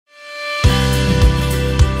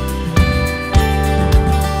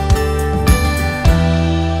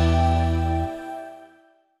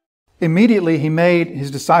Immediately he made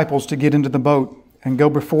his disciples to get into the boat and go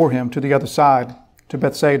before him to the other side, to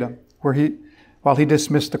Bethsaida, while he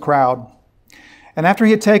dismissed the crowd. And after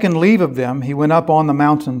he had taken leave of them, he went up on the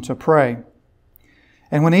mountain to pray.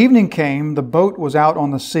 And when evening came, the boat was out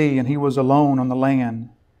on the sea, and he was alone on the land.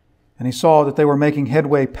 And he saw that they were making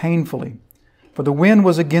headway painfully, for the wind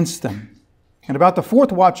was against them. And about the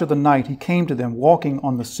fourth watch of the night, he came to them walking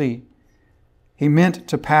on the sea. He meant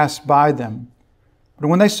to pass by them. But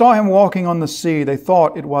when they saw him walking on the sea, they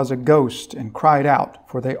thought it was a ghost and cried out,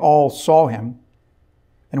 for they all saw him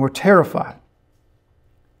and were terrified.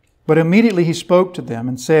 But immediately he spoke to them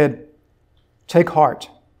and said, "Take heart,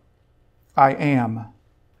 I am.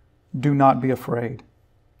 Do not be afraid."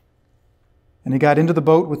 And he got into the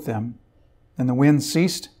boat with them, and the wind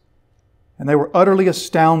ceased, and they were utterly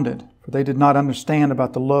astounded, for they did not understand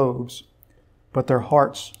about the loaves, but their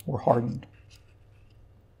hearts were hardened.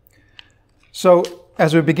 So,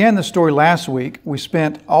 as we began the story last week, we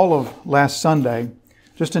spent all of last Sunday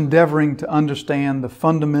just endeavoring to understand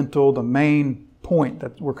the main point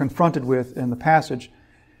that we're confronted with in the passage.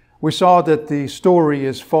 We saw that the story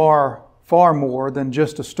is far more than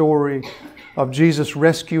just a story of Jesus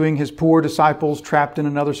rescuing his poor disciples trapped in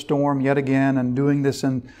another storm yet again, and doing this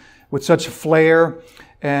with such flair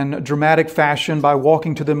and dramatic fashion by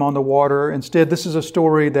walking to them on the water. Instead, this is a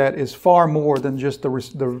story that is far more than just the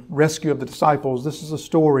rescue of the disciples. This is a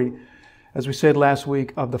story, as we said last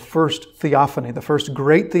week, of the first theophany, the first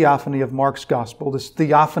great theophany of Mark's gospel. This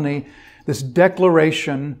theophany, this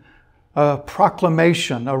declaration, a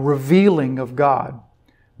proclamation, a revealing of God,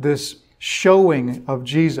 this showing of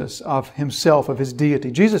Jesus, of himself, of his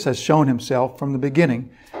deity. Jesus has shown himself from the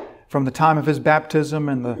beginning, from the time of his baptism,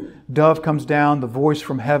 and the dove comes down, the voice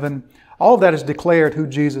from heaven. All of that is declared who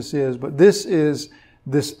Jesus is. But this is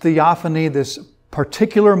this theophany, this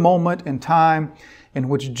particular moment in time in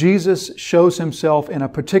which Jesus shows himself in a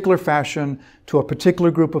particular fashion to a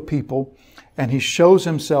particular group of people, and he shows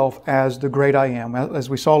himself as the great I am. As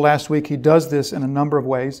we saw last week, he does this in a number of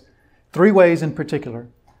ways, 3 ways in particular.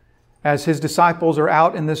 As his disciples are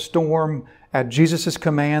out in this storm at Jesus'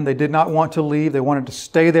 command, they did not want to leave. They wanted to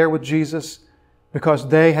stay there with Jesus because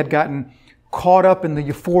they had gotten caught up in the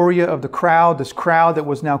euphoria of the crowd, this crowd that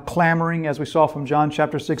was now clamoring, as we saw from John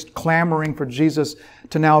chapter 6, clamoring for Jesus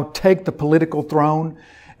to now take the political throne.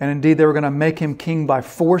 And indeed, they were going to make him king by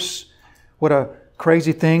force. What a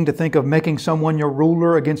crazy thing to think of, making someone your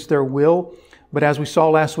ruler against their will. But as we saw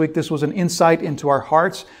last week, this was an insight into our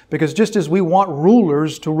hearts, because just as we want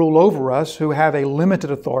rulers to rule over us who have a limited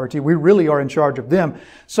authority, we really are in charge of them,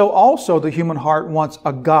 so also the human heart wants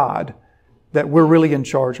a God that we're really in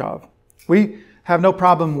charge of. We have no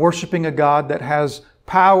problem worshiping a God that has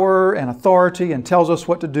power and authority and tells us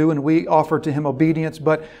what to do, and we offer to him obedience,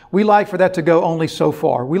 but we like for that to go only so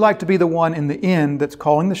far. We like to be the one in the end that's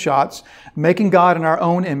calling the shots, making God in our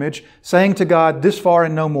own image, saying to God, this far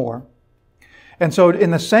and no more. And so in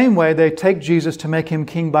the same way, they take Jesus to make him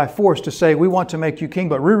king by force, to say, we want to make you king,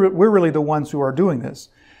 but we're really the ones who are doing this.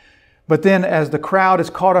 But then as the crowd is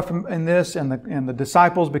caught up in this, and the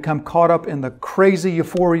disciples become caught up in the crazy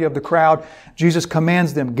euphoria of the crowd, Jesus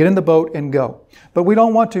commands them, get in the boat and go. But we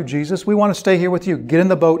don't want to, Jesus. We want to stay here with you. Get in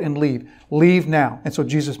the boat and leave. Leave now. And so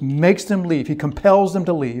Jesus makes them leave. He compels them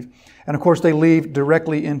to leave. And of course, they leave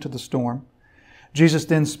directly into the storm. Jesus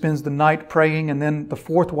then spends the night praying, and then the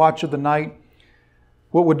fourth watch of the night,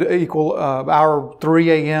 what would equal our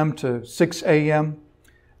 3 a.m. to 6 a.m.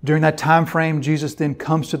 During that time frame, Jesus then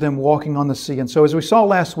comes to them walking on the sea. And so as we saw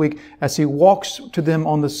last week, as he walks to them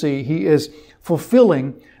on the sea, he is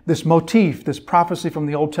fulfilling this motif, this prophecy from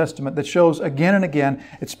the Old Testament that shows again and again,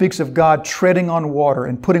 it speaks of God treading on water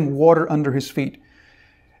and putting water under his feet.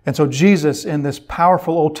 And so Jesus, in this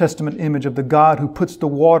powerful Old Testament image of the God who puts the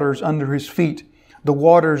waters under his feet, the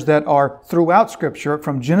waters that are throughout Scripture,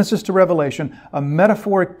 from Genesis to Revelation, a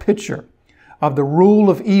metaphoric picture of the rule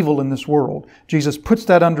of evil in this world. Jesus puts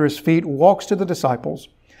that under his feet, walks to the disciples,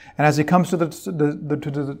 and as he comes to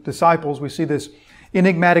the disciples, we see this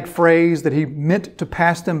enigmatic phrase that he meant to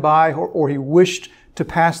pass them by, or he wished to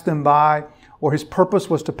pass them by, or his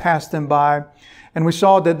purpose was to pass them by. And we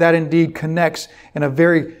saw that indeed connects in a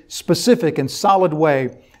very specific and solid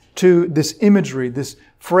way to this imagery, this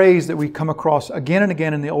phrase that we come across again and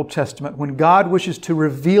again in the Old Testament. When God wishes to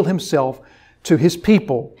reveal himself to his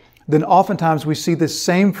people, then oftentimes we see this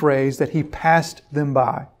same phrase that he passed them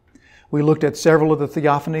by. We looked at several of the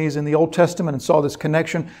theophanies in the Old Testament and saw this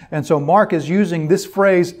connection. And so Mark is using this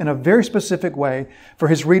phrase in a very specific way for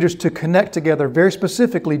his readers to connect together very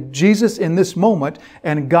specifically Jesus in this moment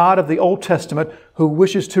and God of the Old Testament who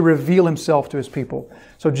wishes to reveal himself to his people.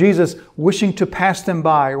 So Jesus wishing to pass them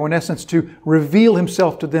by, or in essence to reveal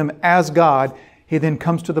himself to them as God, he then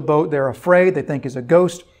comes to the boat. They're afraid. They think he's a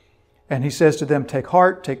ghost. And he says to them, take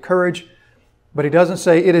heart, take courage. But he doesn't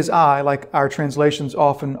say, it is I, like our translations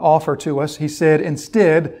often offer to us. He said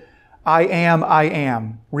instead, I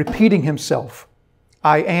am, repeating himself.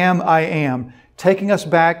 I am, taking us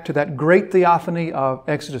back to that great theophany of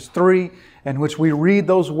Exodus 3, in which we read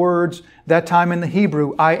those words, that time in the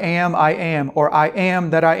Hebrew, I am, or I am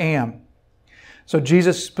that I am. So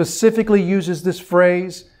Jesus specifically uses this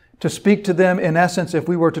phrase to speak to them. In essence, if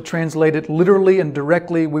we were to translate it literally and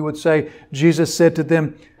directly, we would say, Jesus said to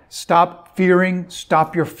them, stop fearing,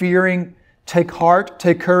 stop your fearing, take heart,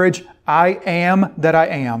 take courage. I am that I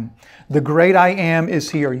am. The great I am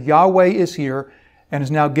is here. Yahweh is here and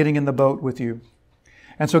is now getting in the boat with you.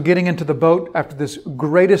 And so getting into the boat after this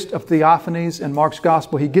greatest of theophanies in Mark's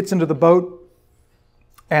gospel, he gets into the boat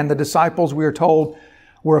and the disciples, we are told,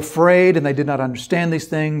 were afraid and they did not understand these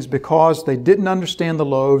things because they didn't understand the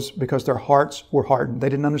loaves because their hearts were hardened. They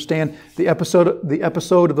didn't understand the episode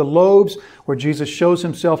of the loaves where Jesus shows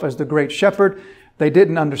himself as the great shepherd. They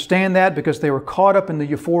didn't understand that because they were caught up in the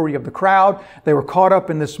euphoria of the crowd. They were caught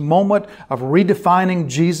up in this moment of redefining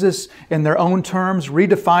Jesus in their own terms,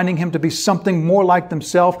 redefining him to be something more like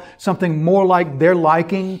themselves, something more like their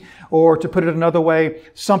liking, or to put it another way,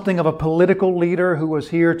 something of a political leader who was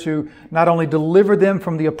here to not only deliver them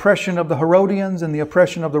from the oppression of the Herodians and the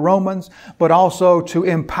oppression of the Romans, but also to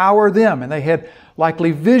empower them. And they had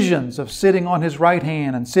likely visions of sitting on his right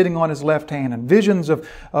hand and sitting on his left hand, and visions of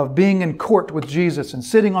being in court with Jesus and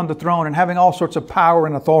sitting on the throne and having all sorts of power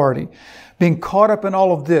and authority. Being caught up in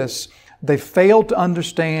all of this, they failed to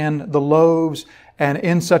understand the loaves, and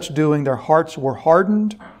in such doing, their hearts were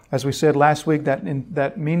hardened. As we said last week,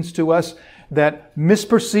 that means to us that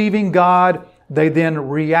misperceiving God, they then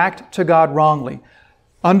react to God wrongly.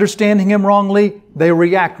 Understanding him wrongly, they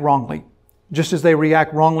react wrongly. Just as they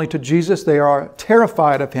react wrongly to Jesus, they are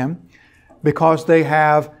terrified of him because they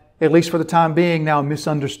have, at least for the time being, now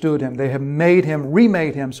misunderstood him. They have remade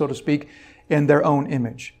him, so to speak, in their own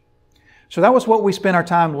image. So that was what we spent our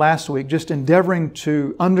time last week, just endeavoring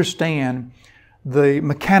to understand the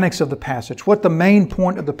mechanics of the passage, what the main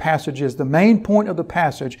point of the passage is. The main point of the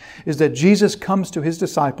passage is that Jesus comes to his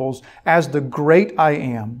disciples as the great I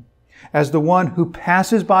am, as the one who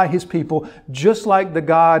passes by his people, just like the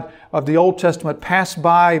God of the Old Testament passed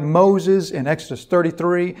by Moses in Exodus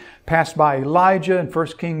 33, passed by Elijah in 1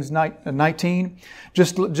 Kings 19.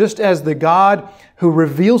 Just as the God who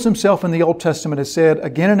reveals himself in the Old Testament has said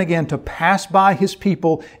again and again to pass by his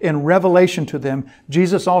people in revelation to them,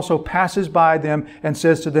 Jesus also passes by them and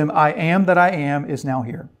says to them, I am that I am is now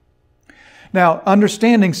here. Now,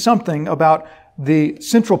 understanding something about the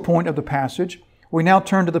central point of the passage, we now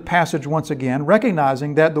turn to the passage once again,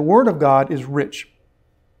 recognizing that the Word of God is rich.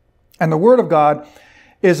 And the Word of God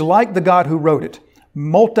is like the God who wrote it,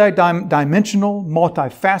 multidimensional,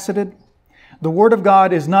 multifaceted. The Word of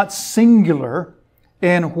God is not singular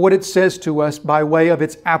in what it says to us by way of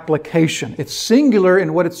its application. It's singular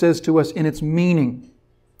in what it says to us in its meaning.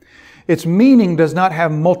 Its meaning does not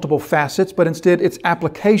have multiple facets, but instead its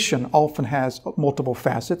application often has multiple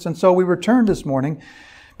facets. And so we return this morning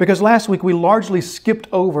because last week we largely skipped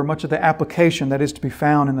over much of the application that is to be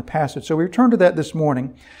found in the passage. So we return to that this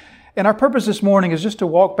morning. And our purpose this morning is just to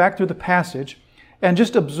walk back through the passage and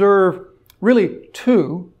just observe really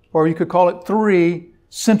two, or you could call it three,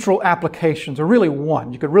 central applications, or really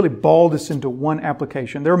one. You could really ball this into one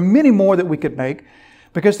application. There are many more that we could make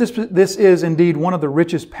because this is indeed one of the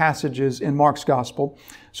richest passages in Mark's gospel.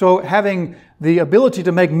 So having the ability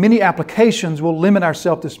to make many applications, we'll limit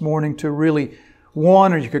ourselves this morning to really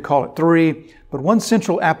one, or you could call it three, but one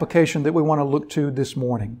central application that we want to look to this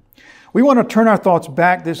morning. We want to turn our thoughts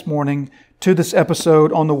back this morning to this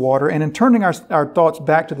episode on the water, and in turning our thoughts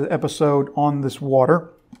back to the episode on this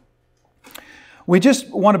water, we just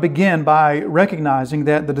want to begin by recognizing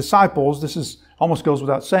that the disciples, this is almost goes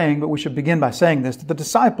without saying, but we should begin by saying this, that the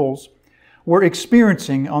disciples were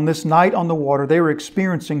experiencing on this night on the water, they were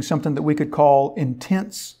experiencing something that we could call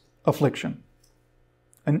intense affliction.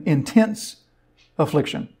 An intense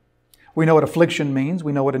affliction. We know what affliction means.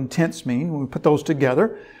 We know what intense means. When we put those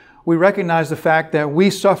together, we recognize the fact that we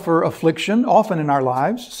suffer affliction often in our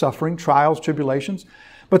lives, suffering, trials, tribulations.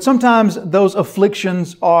 But sometimes those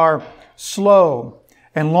afflictions are slow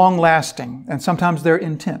and long-lasting, and sometimes they're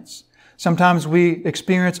intense. Sometimes we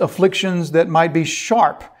experience afflictions that might be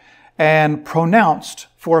sharp and pronounced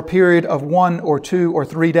for a period of 1 or 2 or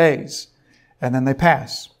 3 days, and then they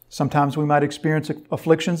pass. Sometimes we might experience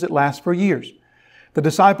afflictions that last for years. The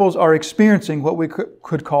disciples are experiencing what we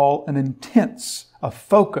could call an intense, a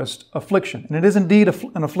focused affliction. And it is indeed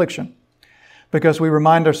an affliction, because we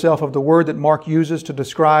remind ourselves of the word that Mark uses to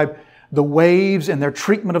describe the waves and their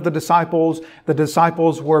treatment of the disciples. The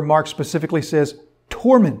disciples were, Mark specifically says,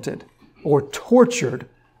 tormented or tortured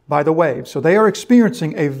by the waves. So they are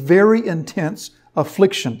experiencing a very intense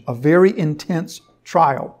affliction, a very intense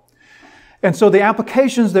trial. And so the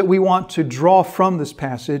applications that we want to draw from this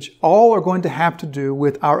passage all are going to have to do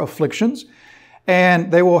with our afflictions,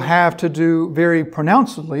 and they will have to do very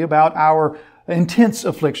pronouncedly about our intense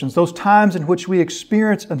afflictions, those times in which we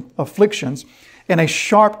experience afflictions in a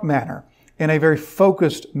sharp manner, in a very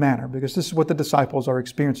focused manner, because this is what the disciples are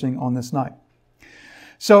experiencing on this night.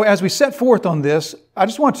 So as we set forth on this, I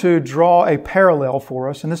just want to draw a parallel for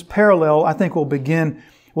us. And this parallel, I think,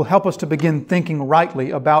 will help us to begin thinking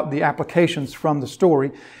rightly about the applications from the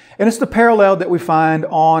story. And it's the parallel that we find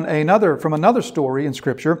from another story in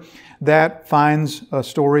Scripture that finds a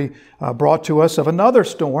story brought to us of another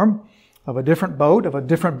storm, of a different boat, of a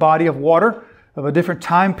different body of water, of a different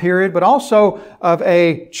time period, but also of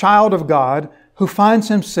a child of God who finds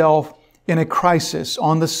himself in a crisis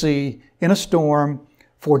on the sea, in a storm,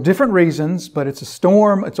 for different reasons, but it's a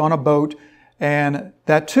storm, it's on a boat, and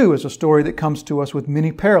that too is a story that comes to us with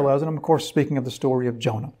many parallels, and I'm of course speaking of the story of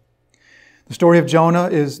Jonah. The story of Jonah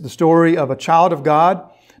is the story of a child of God,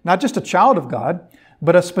 not just a child of God,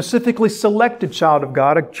 but a specifically selected child of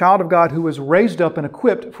God who was raised up and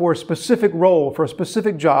equipped for a specific role, for a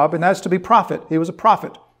specific job, and that's to be prophet. He was a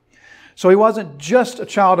prophet. So he wasn't just a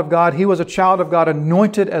child of God, he was a child of God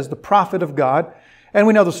anointed as the prophet of God. And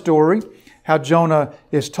we know the story, how Jonah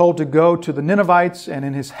is told to go to the Ninevites, and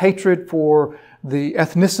in his hatred for the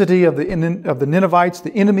ethnicity of the Ninevites,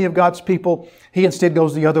 the enemy of God's people, he instead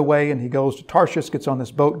goes the other way, and he goes to Tarshish, gets on this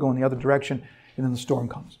boat, going the other direction, and then the storm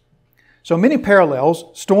comes. So many parallels.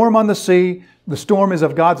 Storm on the sea. The storm is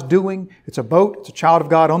of God's doing. It's a boat. It's a child of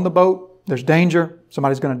God on the boat. There's danger.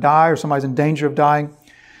 Somebody's going to die, or somebody's in danger of dying.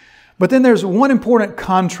 But then there's one important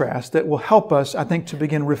contrast that will help us, I think, to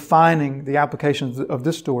begin refining the applications of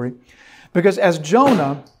this story. Because as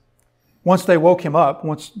Jonah, once they woke him up,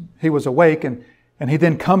 once he was awake, and he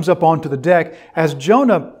then comes up onto the deck, as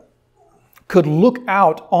Jonah could look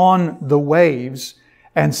out on the waves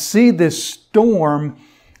and see this storm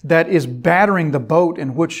that is battering the boat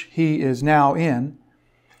in which he is now in,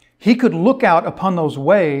 he could look out upon those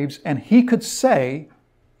waves and he could say,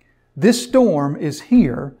 this storm is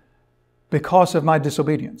here because of my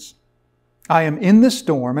disobedience. I am in this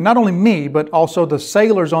storm, and not only me, but also the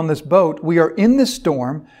sailors on this boat, we are in this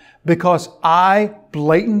storm because I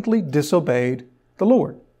blatantly disobeyed the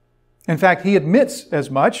Lord. In fact, he admits as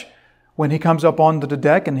much when he comes up onto the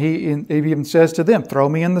deck, and he even says to them, throw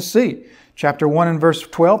me in the sea. Chapter 1 and verse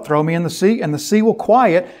 12, throw me in the sea, and the sea will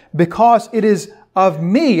quiet because it is of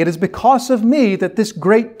me. It is because of me that this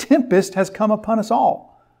great tempest has come upon us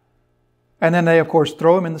all. And then they, of course,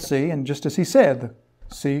 throw him in the sea, and just as he said, the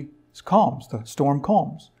sea calms, the storm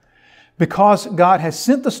calms. Because God has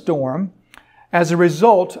sent the storm as a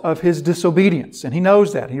result of his disobedience. And he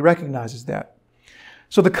knows that. He recognizes that.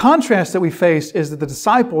 So the contrast that we face is that the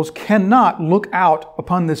disciples cannot look out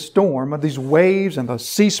upon this storm of these waves and the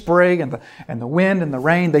sea spray and the wind and the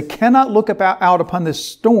rain. They cannot look out upon this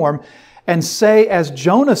storm and say, as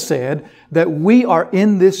Jonah said, that we are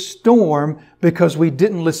in this storm because we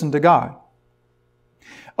didn't listen to God.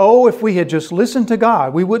 Oh, if we had just listened to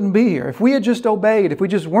God, we wouldn't be here. If we had just obeyed, if we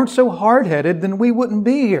just weren't so hard-headed, then we wouldn't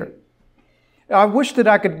be here. I wish that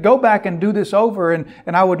I could go back and do this over and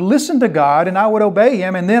I would listen to God and I would obey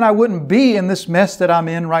Him, and then I wouldn't be in this mess that I'm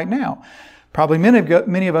in right now. Probably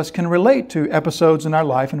many of us can relate to episodes in our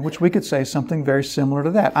life in which we could say something very similar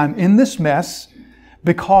to that. I'm in this mess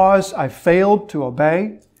because I failed to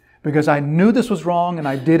obey, because I knew this was wrong and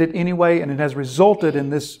I did it anyway, and it has resulted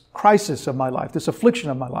in this crisis of my life, this affliction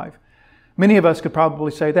of my life. Many of us could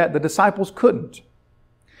probably say that. The disciples couldn't.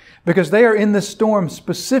 Because they are in this storm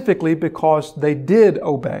specifically because they did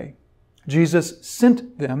obey. Jesus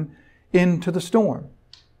sent them into the storm.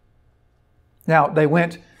 Now, they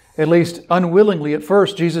went, at least unwillingly at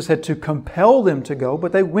first. Jesus had to compel them to go,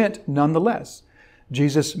 but they went nonetheless.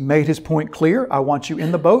 Jesus made His point clear. I want you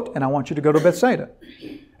in the boat and I want you to go to Bethsaida.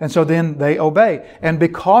 And so then they obey. And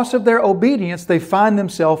because of their obedience, they find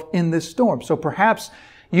themselves in this storm. So perhaps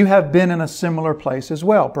you have been in a similar place as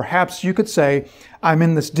well. Perhaps you could say, I'm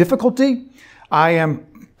in this difficulty. I am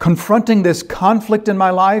confronting this conflict in my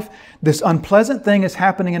life. This unpleasant thing is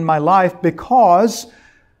happening in my life because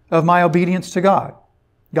of my obedience to God.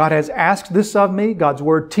 God has asked this of me. God's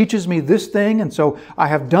Word teaches me this thing, and so I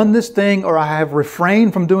have done this thing, or I have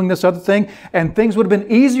refrained from doing this other thing, and things would have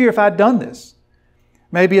been easier if I'd done this.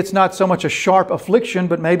 Maybe it's not so much a sharp affliction,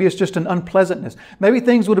 but maybe it's just an unpleasantness. Maybe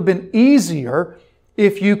things would have been easier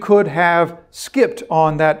if you could have skipped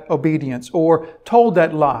on that obedience, or told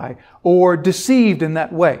that lie, or deceived in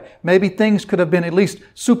that way. Maybe things could have been, at least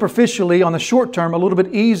superficially on the short term, a little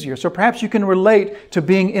bit easier. So perhaps you can relate to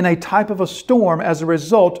being in a type of a storm as a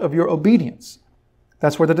result of your obedience.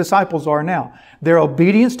 That's where the disciples are now. Their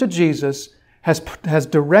obedience to Jesus has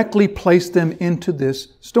directly placed them into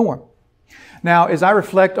this storm. Now, as I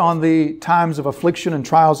reflect on the times of affliction and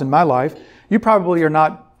trials in my life, you probably are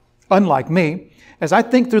not unlike me. As I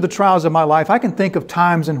think through the trials of my life, I can think of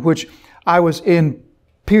times in which I was in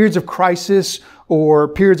periods of crisis or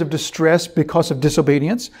periods of distress because of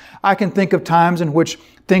disobedience. I can think of times in which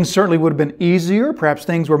things certainly would have been easier. Perhaps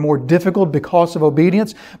things were more difficult because of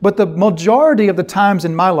obedience. But the majority of the times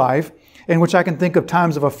in my life in which I can think of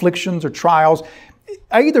times of afflictions or trials,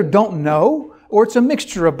 I either don't know or it's a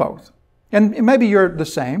mixture of both. And maybe you're the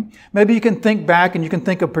same. Maybe you can think back and you can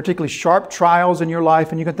think of particularly sharp trials in your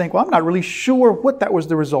life and you can think, well, I'm not really sure what that was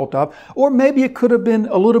the result of. Or maybe it could have been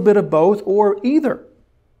a little bit of both or either.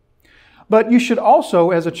 But you should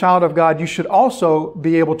also, as a child of God, you should also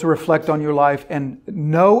be able to reflect on your life and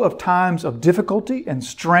know of times of difficulty and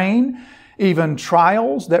strain, even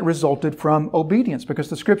trials that resulted from obedience. Because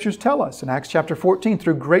the Scriptures tell us in Acts chapter 14,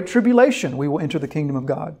 through great tribulation we will enter the kingdom of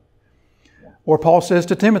God. Or Paul says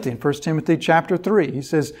to Timothy in 1 Timothy chapter 3, he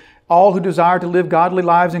says, all who desire to live godly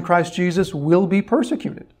lives in Christ Jesus will be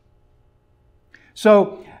persecuted.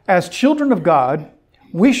 So, as children of God,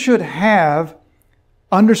 we should have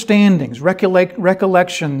understandings,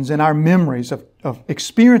 recollections in our memories of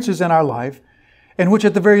experiences in our life in which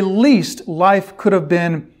at the very least life could have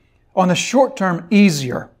been on the short term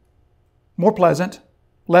easier, more pleasant,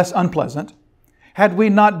 less unpleasant, had we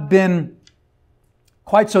not been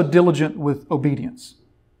quite so diligent with obedience.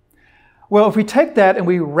 Well, if we take that and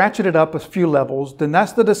we ratchet it up a few levels, then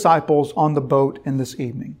that's the disciples on the boat in this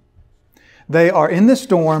evening. They are in this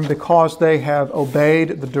storm because they have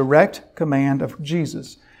obeyed the direct command of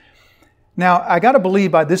Jesus. Now, I got to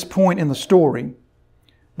believe by this point in the story,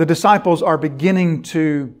 the disciples are beginning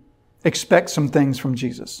to expect some things from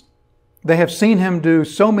Jesus. They have seen Him do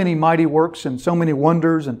so many mighty works and so many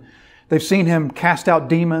wonders, and they've seen Him cast out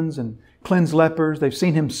demons and cleanse lepers. They've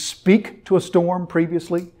seen Him speak to a storm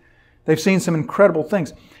previously. They've seen some incredible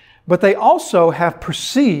things. But they also have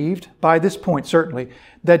perceived, by this point certainly,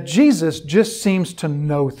 that Jesus just seems to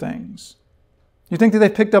know things. You think that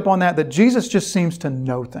they've picked up on that? That Jesus just seems to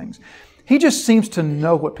know things. He just seems to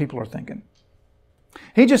know what people are thinking.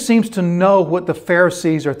 He just seems to know what the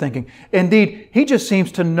Pharisees are thinking. Indeed, He just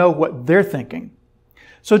seems to know what they're thinking.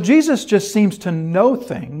 So Jesus just seems to know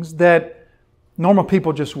things that normal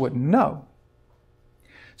people just wouldn't know.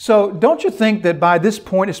 So don't you think that by this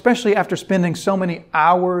point, especially after spending so many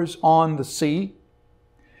hours on the sea,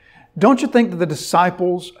 don't you think that the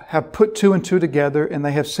disciples have put two and two together and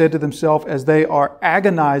they have said to themselves as they are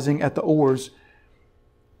agonizing at the oars,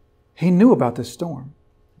 He knew about this storm.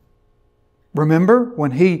 Remember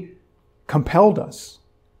when He compelled us,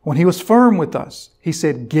 when He was firm with us, He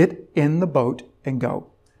said, get in the boat and go.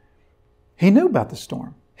 He knew about the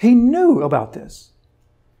storm. He knew about this.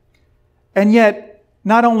 And yet,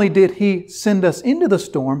 not only did He send us into the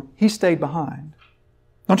storm, He stayed behind.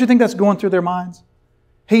 Don't you think that's going through their minds?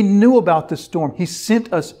 He knew about this storm. He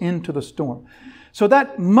sent us into the storm. So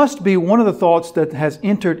that must be one of the thoughts that has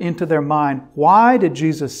entered into their mind. Why did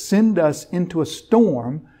Jesus send us into a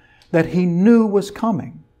storm that He knew was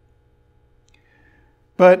coming?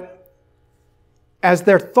 But as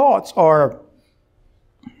their thoughts are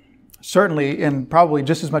certainly in probably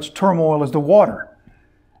just as much turmoil as the water,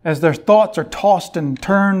 as their thoughts are tossed and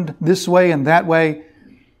turned this way and that way,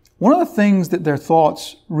 one of the things that their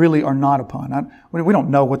thoughts really are not upon, we don't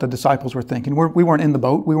know what the disciples were thinking. We weren't in the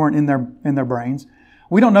boat. We weren't in their brains.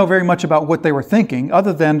 We don't know very much about what they were thinking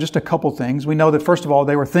other than just a couple things. We know that first of all,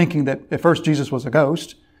 they were thinking that at first Jesus was a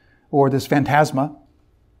ghost or this phantasma.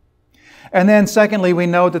 And then secondly, we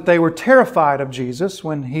know that they were terrified of Jesus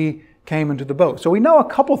when He came into the boat. So we know a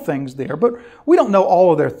couple things there, but we don't know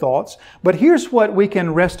all of their thoughts. But here's what we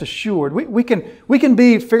can rest assured. We can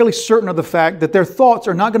be fairly certain of the fact that their thoughts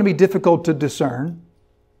are not going to be difficult to discern.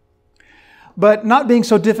 But not being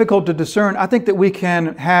so difficult to discern, I think that we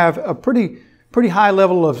can have a pretty high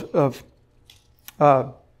level of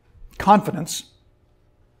confidence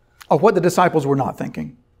of what the disciples were not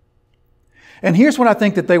thinking. And here's what I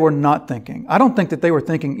think that they were not thinking. I don't think that they were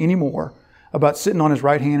thinking anymore about sitting on His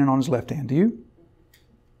right hand and on His left hand. Do you?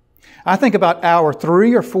 I think about hour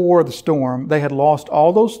 3 or 4 of the storm, they had lost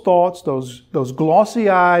all those thoughts, those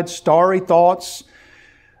glossy-eyed, starry thoughts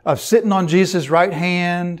of sitting on Jesus' right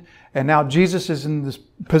hand. And now Jesus is in this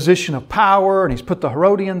position of power, and He's put the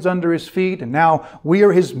Herodians under His feet, and now we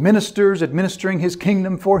are His ministers administering His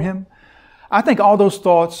kingdom for Him. I think all those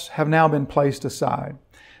thoughts have now been placed aside.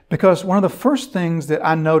 Because one of the first things that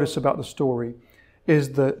I notice about the story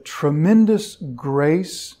is the tremendous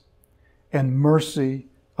grace and mercy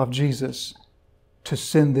of Jesus to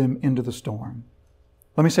send them into the storm.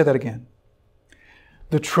 Let me say that again.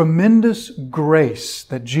 The tremendous grace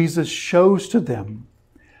that Jesus shows to them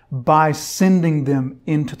by sending them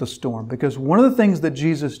into the storm. Because one of the things that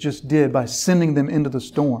Jesus just did by sending them into the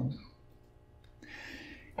storm,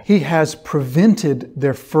 He has prevented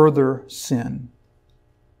their further sin.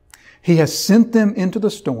 He has sent them into the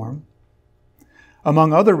storm,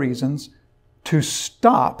 among other reasons, to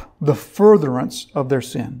stop the furtherance of their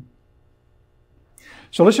sin.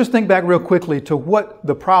 So let's just think back real quickly to what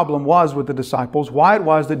the problem was with the disciples, why it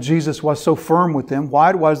was that Jesus was so firm with them, why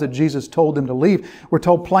it was that Jesus told them to leave. We're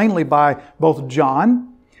told plainly by both John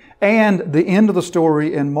and the end of the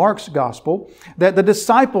story in Mark's gospel that the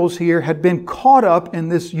disciples here had been caught up in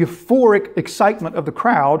this euphoric excitement of the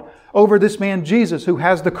crowd over this man Jesus, who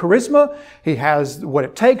has the charisma, he has what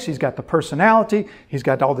it takes, he's got the personality, he's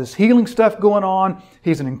got all this healing stuff going on,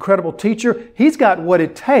 he's an incredible teacher, he's got what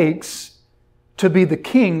it takes to be the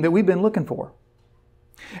king that we've been looking for.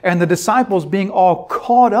 And the disciples being all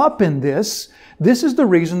caught up in this is the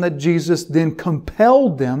reason that Jesus then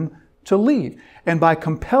compelled them to leave. And by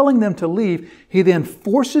compelling them to leave, He then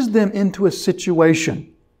forces them into a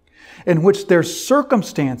situation in which their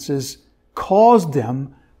circumstances cause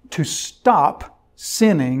them to stop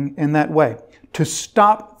sinning in that way, to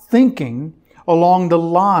stop thinking along the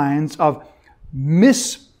lines of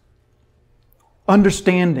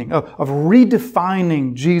misunderstanding, of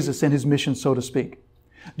redefining Jesus and His mission, so to speak.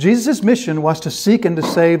 Jesus' mission was to seek and to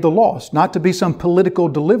save the lost, not to be some political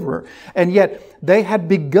deliverer. And yet they had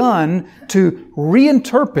begun to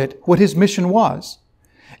reinterpret what His mission was,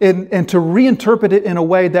 and to reinterpret it in a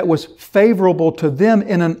way that was favorable to them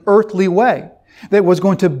in an earthly way, that was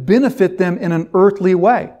going to benefit them in an earthly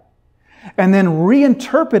way. And then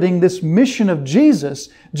reinterpreting this mission of Jesus,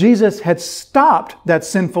 Jesus had stopped that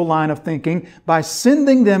sinful line of thinking by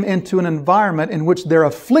sending them into an environment in which their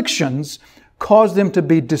afflictions caused them to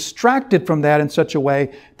be distracted from that in such a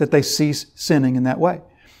way that they cease sinning in that way.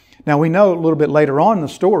 Now we know a little bit later on in the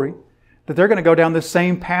story that they're going to go down this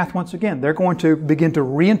same path once again. They're going to begin to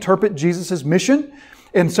reinterpret Jesus' mission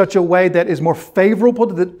in such a way that is more favorable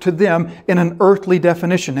to them in an earthly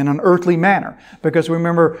definition, in an earthly manner. Because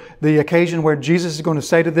remember the occasion where Jesus is going to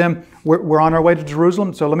say to them, we're on our way to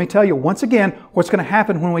Jerusalem. So let me tell you once again what's going to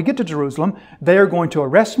happen when we get to Jerusalem. They are going to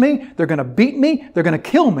arrest me, they're going to beat me, they're going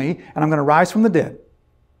to kill me, and I'm going to rise from the dead.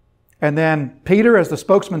 And then Peter, as the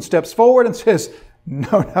spokesman, steps forward and says,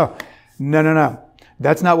 No.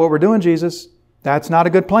 That's not what we're doing, Jesus. That's not a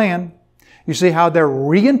good plan. You see how they're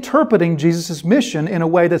reinterpreting Jesus' mission in a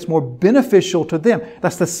way that's more beneficial to them.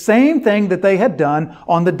 That's the same thing that they had done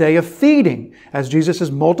on the day of feeding, as Jesus is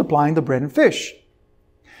multiplying the bread and fish.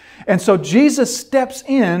 And so Jesus steps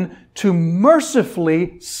in to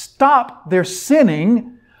mercifully stop their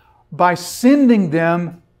sinning by sending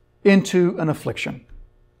them into an affliction.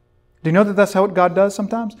 Do you know that that's how God does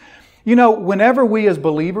sometimes? You know, whenever we as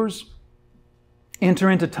believers enter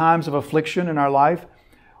into times of affliction in our life,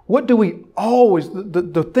 what do we always,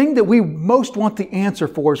 the thing that we most want the answer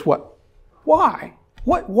for is what? Why?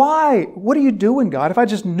 Why? What are you doing, God? If I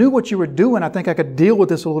just knew what you were doing, I think I could deal with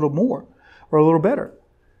this a little more or a little better.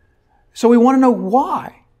 So we want to know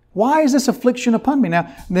why. Why is this affliction upon me?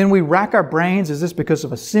 Now, then we rack our brains. Is this because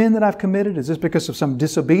of a sin that I've committed? Is this because of some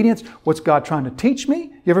disobedience? What's God trying to teach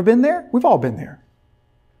me? You ever been there? We've all been there.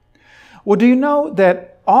 Well, do you know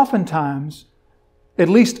that oftentimes, at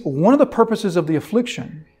least one of the purposes of the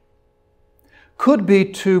affliction could be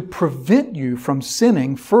to prevent you from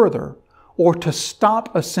sinning further or to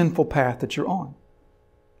stop a sinful path that you're on.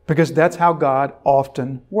 Because that's how God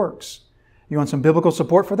often works. You want some biblical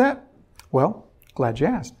support for that? Well, glad you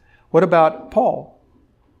asked. What about Paul?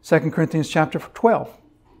 2 Corinthians chapter 12.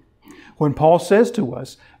 When Paul says to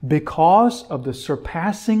us, because of the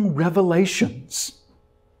surpassing revelations,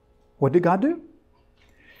 what did God do?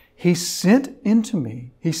 He sent to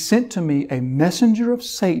me a messenger of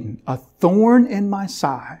Satan, a thorn in my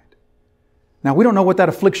side. Now, we don't know what that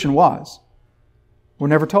affliction was. We're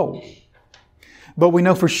never told. But we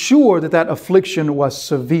know for sure that affliction was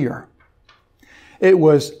severe. It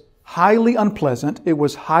was highly unpleasant. It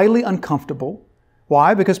was highly uncomfortable.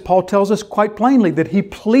 Why? Because Paul tells us quite plainly that he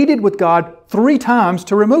pleaded with God 3 times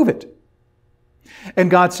to remove it.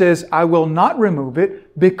 And God says, I will not remove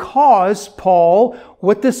it because, Paul,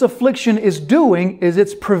 what this affliction is doing is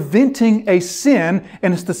it's preventing a sin,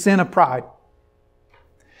 and it's the sin of pride.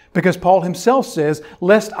 Because Paul himself says,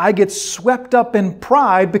 lest I get swept up in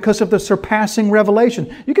pride because of the surpassing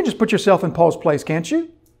revelation. You can just put yourself in Paul's place, can't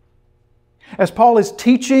you? As Paul is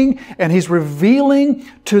teaching and he's revealing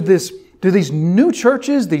to these new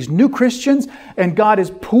churches, these new Christians, and God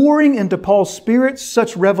is pouring into Paul's spirit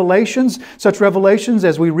such revelations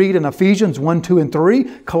as we read in Ephesians 1, 2, and 3,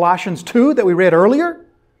 Colossians 2 that we read earlier,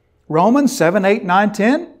 Romans 7, 8, 9,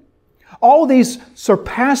 10. All these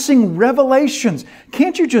surpassing revelations.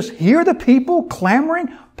 Can't you just hear the people clamoring,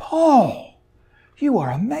 Paul, you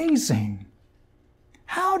are amazing.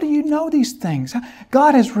 How do you know these things?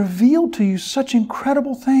 God has revealed to you such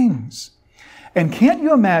incredible things. And can't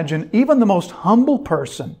you imagine even the most humble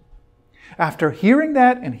person, after hearing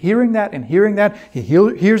that and hearing that and hearing that, he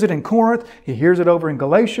hears it in Corinth, he hears it over in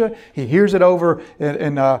Galatia, he hears it over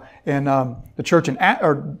in the church in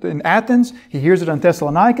Athens, he hears it in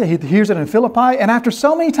Thessalonica, he hears it in Philippi, and after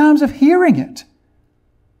so many times of hearing it,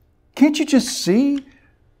 can't you just see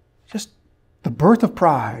just the birth of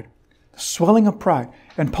pride, the swelling of pride?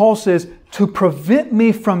 And Paul says, to prevent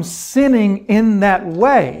me from sinning in that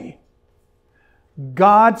way,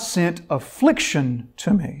 God sent affliction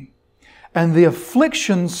to me. And the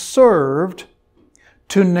affliction served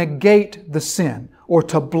to negate the sin, or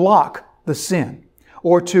to block the sin,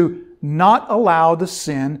 or to not allow the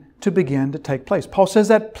sin to begin to take place. Paul says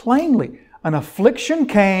that plainly. An affliction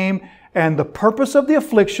came, and the purpose of the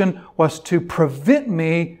affliction was to prevent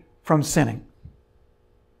me from sinning.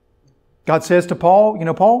 God says to Paul, you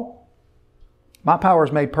know, Paul, my power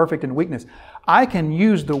is made perfect in weakness. I can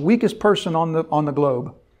use the weakest person on the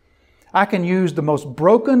globe. I can use the most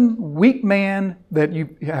broken, weak man that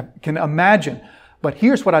you can imagine. But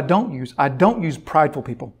here's what I don't use. I don't use prideful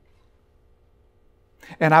people.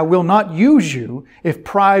 And I will not use you if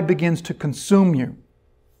pride begins to consume you.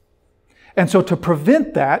 And so to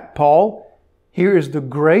prevent that, Paul, here is the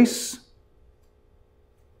grace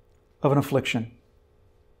of an affliction.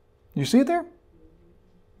 You see it there?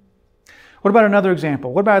 What about another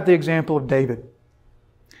example? What about the example of David?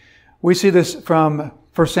 We see this from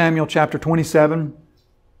 1 Samuel chapter 27.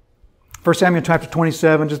 1 Samuel chapter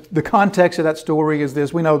 27, just the context of that story is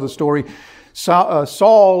this. We know the story.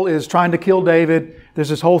 Saul is trying to kill David. There's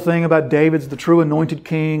this whole thing about David's the true anointed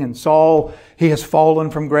king, and Saul, he has fallen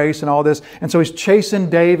from grace and all this. And so he's chasing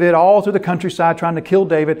David all through the countryside trying to kill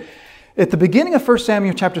David. At the beginning of 1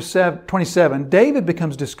 Samuel chapter 27, David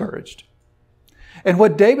becomes discouraged. And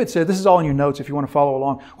what David said, this is all in your notes if you want to follow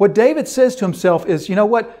along. What David says to himself is, you know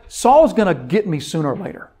what? Saul's going to get me sooner or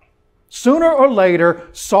later. Sooner or later,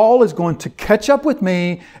 Saul is going to catch up with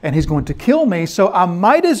me and he's going to kill me. So I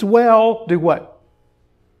might as well do what?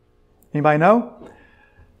 Anybody know?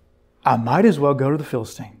 I might as well go to the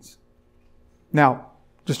Philistines. Now,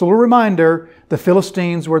 just a little reminder, the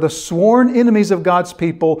Philistines were the sworn enemies of God's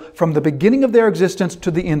people from the beginning of their existence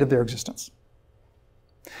to the end of their existence.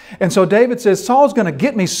 And so David says, Saul's going to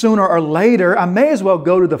get me sooner or later. I may as well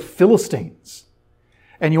go to the Philistines.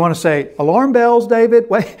 And you want to say, alarm bells, David?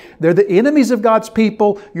 Wait, they're the enemies of God's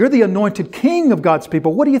people. You're the anointed king of God's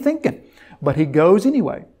people. What are you thinking? But he goes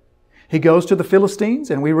anyway. He goes to the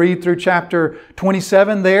Philistines, and we read through chapter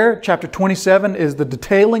 27 there. Chapter 27 is the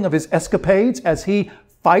detailing of his escapades as he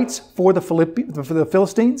fights for the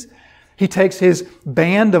Philistines. He takes his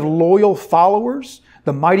band of loyal followers,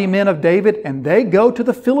 the mighty men of David, and they go to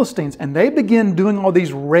the Philistines and they begin doing all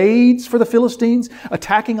these raids for the Philistines,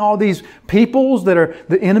 attacking all these peoples that are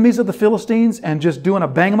the enemies of the Philistines and just doing a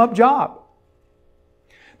bang-em-up job.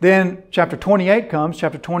 Then chapter 28 comes.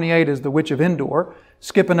 Chapter 28 is the witch of Endor.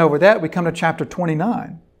 Skipping over that, we come to chapter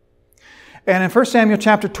 29. And in 1 Samuel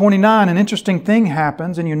chapter 29, an interesting thing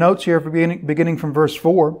happens. In your notes here, beginning from verse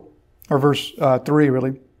 4, or verse 3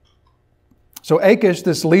 really. So Achish,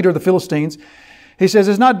 this leader of the Philistines, he says,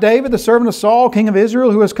 is not David the servant of Saul, king of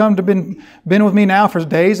Israel, who has come to been with me now for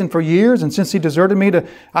days and for years, and since he deserted me,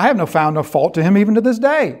 I have found no fault to him even to this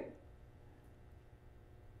day.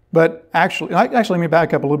 But actually, let me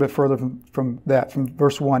back up a little bit further from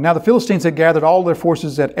verse 1. Now the Philistines had gathered all their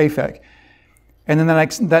forces at Aphek. And then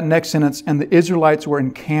that next sentence, and the Israelites were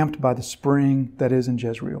encamped by the spring that is in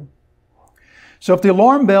Jezreel. So if the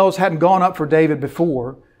alarm bells hadn't gone up for David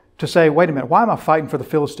before, to say, wait a minute, why am I fighting for the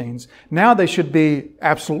Philistines? Now they should be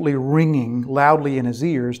absolutely ringing loudly in his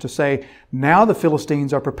ears to say, now the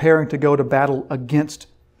Philistines are preparing to go to battle against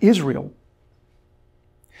Israel.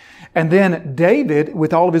 And then David,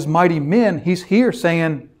 with all of his mighty men, he's here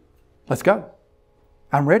saying, let's go.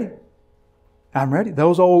 I'm ready. I'm ready.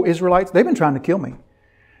 Those old Israelites, they've been trying to kill me.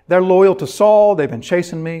 They're loyal to Saul. They've been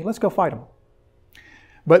chasing me. Let's go fight them.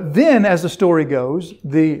 But then, as the story goes,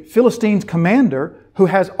 the Philistines' commander, who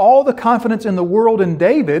has all the confidence in the world in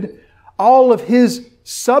David, all of his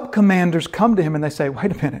sub-commanders come to him and they say,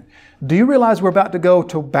 wait a minute, do you realize we're about to go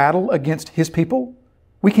to battle against his people?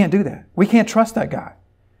 We can't do that. We can't trust that guy.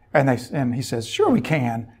 And he says, sure we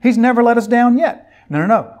can. He's never let us down yet.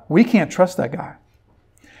 No. We can't trust that guy.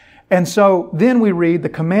 And so then we read the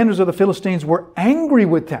commanders of the Philistines were angry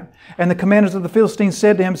with them. And the commanders of the Philistines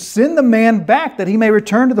said to him, send the man back that he may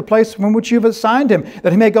return to the place from which you have assigned him,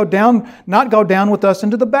 that he may not go down with us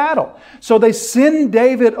into the battle. So they send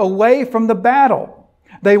David away from the battle.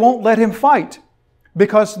 They won't let him fight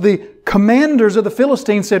because the commanders of the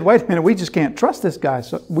Philistines said, wait a minute, we just can't trust this guy.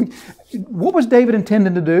 So what was David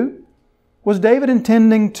intending to do? Was David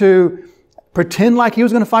intending to pretend like he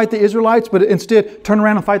was going to fight the Israelites, but instead turn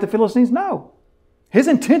around and fight the Philistines? No. His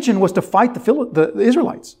intention was to fight the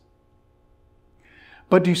Israelites.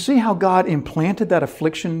 But do you see how God implanted that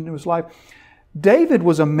affliction into his life? David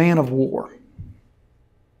was a man of war.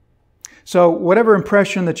 So whatever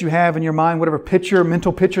impression that you have in your mind, whatever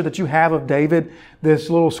mental picture that you have of David, this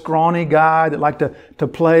little scrawny guy that liked to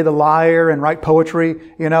play the lyre and write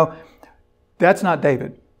poetry, that's not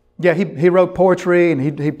David. Yeah, he wrote poetry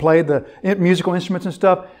and he played the musical instruments and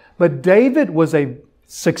stuff. But David was a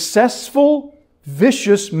successful,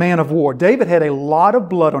 vicious man of war. David had a lot of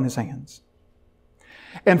blood on his hands.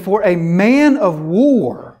 And for a man of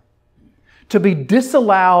war to be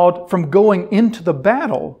disallowed from going into the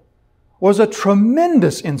battle was a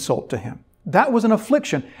tremendous insult to him. That was an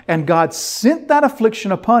affliction. And God sent that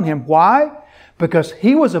affliction upon him. Why? Because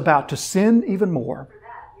he was about to sin even more.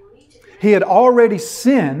 He had already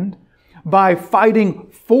sinned by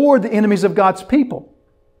fighting for the enemies of God's people.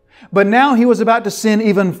 But now he was about to sin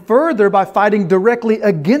even further by fighting directly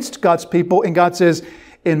against God's people. And God says,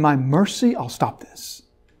 in my mercy, I'll stop this.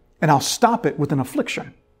 And I'll stop it with an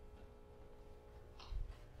affliction.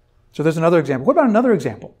 So there's another example. What about another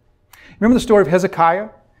example? Remember the story of Hezekiah?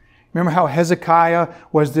 Remember how Hezekiah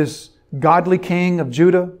was this godly king of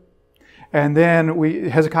Judah? And then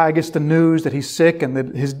Hezekiah gets the news that he's sick and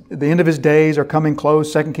that the end of his days are coming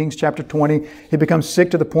close. 2 Kings chapter 20. He becomes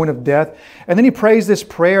sick to the point of death. And then he prays this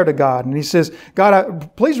prayer to God. And he says,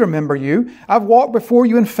 God, please remember you. I've walked before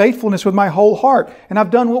you in faithfulness with my whole heart. And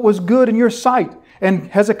I've done what was good in your sight. And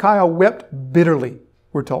Hezekiah wept bitterly,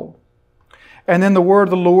 we're told. And then the word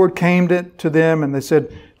of the Lord came to them and they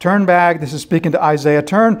said, turn back. This is speaking to Isaiah.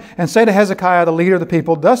 Turn and say to Hezekiah, the leader of the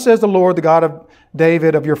people, thus says the Lord, the God of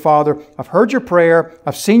David, of your father, I've heard your prayer.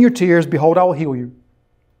 I've seen your tears. Behold, I will heal you.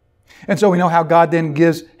 And so we know how God then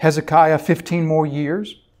gives Hezekiah 15 more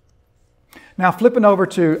years. Now flipping over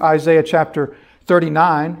to Isaiah chapter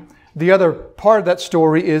 39, the other part of that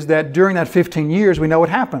story is that during that 15 years, we know what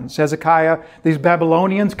happens. Hezekiah, these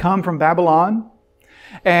Babylonians come from Babylon.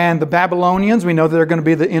 And the Babylonians, we know that they're going to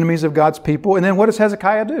be the enemies of God's people. And then what does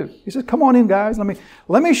Hezekiah do? He says, come on in, guys.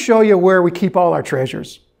 Let me show you where we keep all our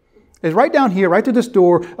treasures. It's right down here, right through this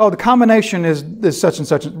door. Oh, the combination is such and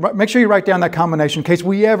such. Make sure you write down that combination in case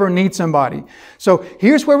we ever need somebody. So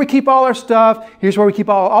here's where we keep all our stuff. Here's where we keep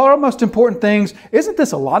all our most important things. Isn't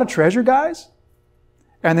this a lot of treasure, guys?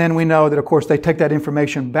 And then we know that, of course, they take that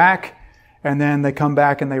information back. And then they come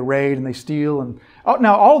back and they raid and they steal. And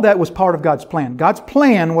now all that was part of God's plan. God's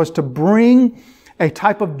plan was to bring a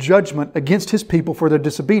type of judgment against His people for their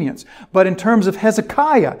disobedience. But in terms of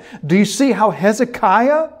Hezekiah, do you see how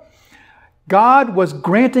Hezekiah, God was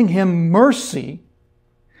granting him mercy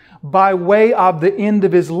by way of the end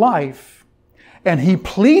of his life. And he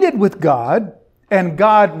pleaded with God, and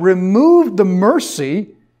God removed the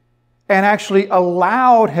mercy and actually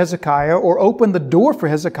allowed Hezekiah, or opened the door for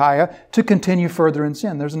Hezekiah to continue further in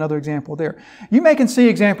sin. There's another example there. You may can see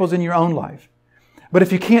examples in your own life. But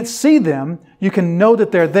if you can't see them, you can know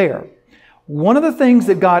that they're there. One of the things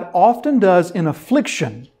that God often does in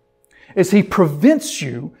affliction is He prevents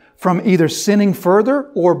you from either sinning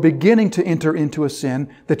further or beginning to enter into a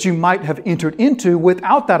sin that you might have entered into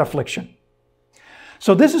without that affliction.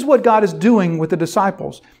 So this is what God is doing with the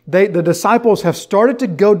disciples. The disciples have started to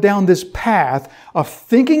go down this path of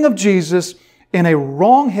thinking of Jesus in a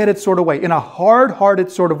wrong-headed sort of way, in a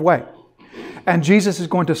hard-hearted sort of way. And Jesus is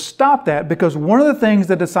going to stop that, because one of the things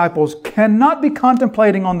the disciples cannot be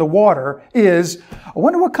contemplating on the water is, I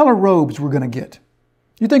wonder what color robes we're going to get.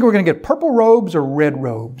 You think we're going to get purple robes or red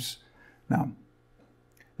robes? No.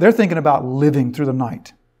 They're thinking about living through the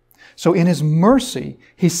night. So in His mercy,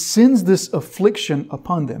 He sends this affliction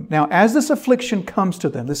upon them. Now, as this affliction comes to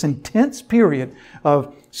them, this intense period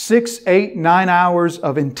of 6, 8, 9 hours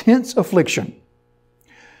of intense affliction,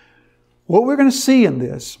 what we're going to see in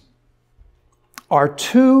this are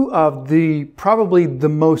two of probably the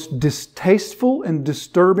most distasteful and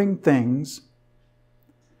disturbing things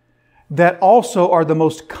that also are the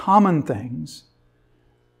most common things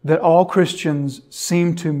that all Christians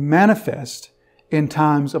seem to manifest in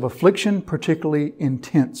times of affliction, particularly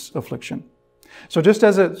intense affliction. So just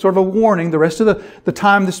as a sort of a warning, the rest of the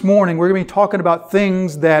time this morning, we're going to be talking about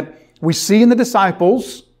things that we see in the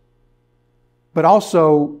disciples, but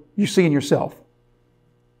also you see in yourself.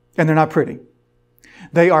 And they're not pretty.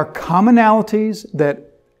 They are commonalities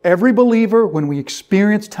that every believer, when we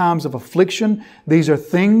experience times of affliction, these are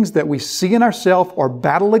things that we see in ourselves or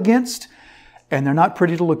battle against, and they're not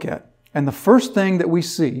pretty to look at. And the first thing that we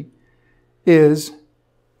see is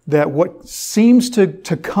that what seems to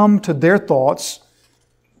come to their thoughts,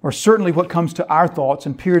 or certainly what comes to our thoughts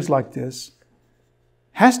in periods like this,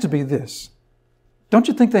 has to be this. Don't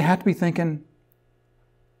you think they have to be thinking,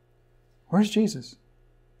 where's Jesus?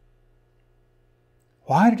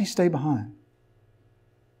 Why did He stay behind?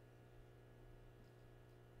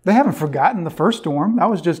 They haven't forgotten the first storm. That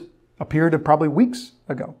was just a period of probably weeks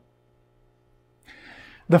ago.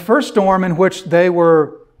 The first storm in which they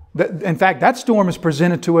were, in fact, that storm is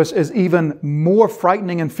presented to us as even more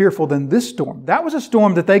frightening and fearful than this storm. That was a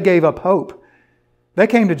storm that they gave up hope. They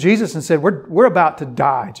came to Jesus and said, we're about to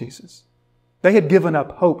die, Jesus. They had given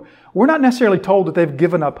up hope. We're not necessarily told that they've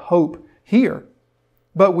given up hope here,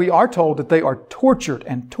 but we are told that they are tortured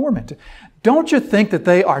and tormented. Don't you think that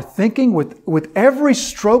they are thinking with every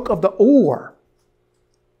stroke of the oar,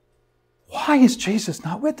 why is Jesus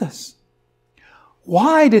not with us?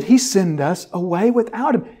 Why did He send us away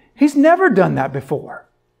without Him? He's never done that before.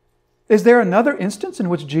 Is there another instance in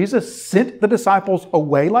which Jesus sent the disciples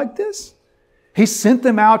away like this? He sent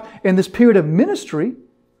them out in this period of ministry,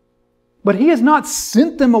 but He has not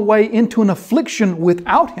sent them away into an affliction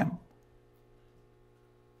without Him.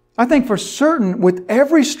 I think for certain, with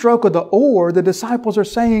every stroke of the oar, the disciples are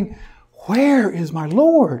saying, where is my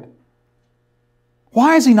Lord?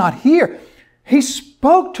 Why is He not here? He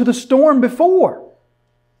spoke to the storm before.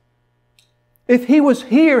 If He was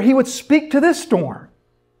here, He would speak to this storm.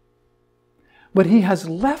 But He has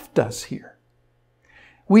left us here.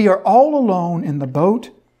 We are all alone in the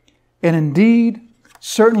boat, and indeed,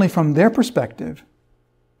 certainly from their perspective,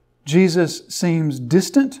 Jesus seems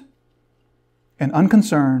distant and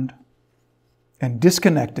unconcerned and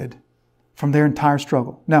disconnected from their entire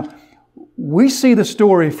struggle. Now, we see the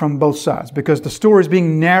story from both sides because the story is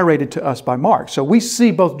being narrated to us by Mark. So we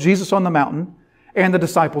see both Jesus on the mountain and the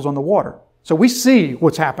disciples on the water. So we see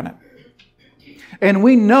what's happening. And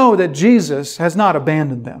we know that Jesus has not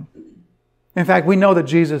abandoned them. In fact, we know that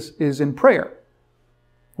Jesus is in prayer.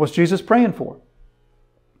 What's Jesus praying for?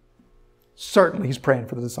 Certainly He's praying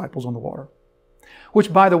for the disciples on the water.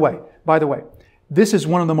 Which, by the way, this is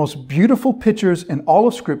one of the most beautiful pictures in all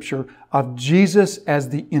of Scripture of Jesus as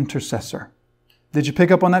the intercessor. Did you pick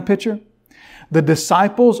up on that picture? The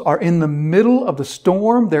disciples are in the middle of the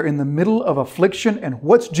storm. They're in the middle of affliction. And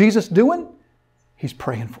what's Jesus doing? He's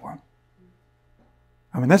praying for them.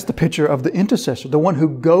 I mean, that's the picture of the intercessor, the one who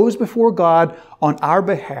goes before God on our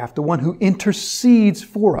behalf, the one who intercedes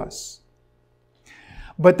for us.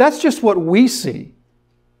 But that's just what we see.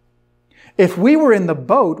 If we were in the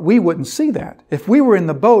boat, we wouldn't see that. If we were in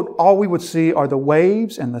the boat, all we would see are the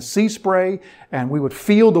waves and the sea spray, and we would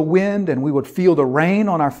feel the wind, and we would feel the rain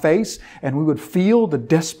on our face, and we would feel the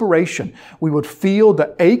desperation. We would feel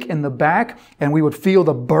the ache in the back, and we would feel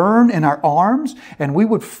the burn in our arms, and we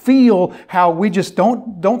would feel how we just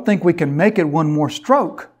don't think we can make it one more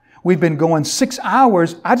stroke. We've been going 6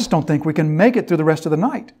 hours. I just don't think we can make it through the rest of the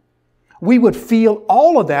night. We would feel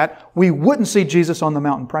all of that. We wouldn't see Jesus on the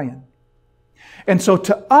mountain praying. And so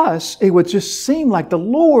to us, it would just seem like the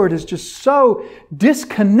Lord is just so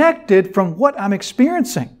disconnected from what I'm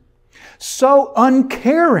experiencing. So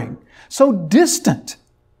uncaring, so distant.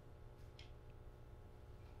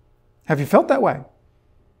 Have you felt that way?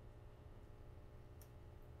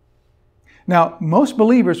 Now, most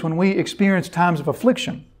believers, when we experience times of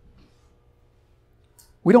affliction,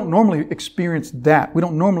 we don't normally experience that. We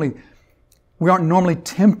aren't normally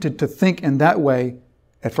tempted to think in that way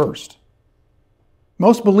at first.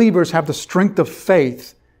 Most believers have the strength of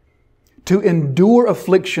faith to endure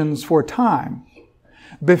afflictions for a time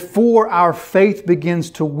before our faith begins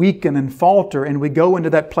to weaken and falter and we go into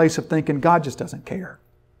that place of thinking God just doesn't care.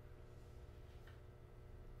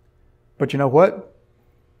 But you know what?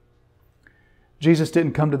 Jesus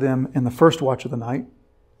didn't come to them in the first watch of the night.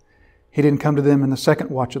 He didn't come to them in the second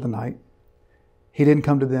watch of the night. He didn't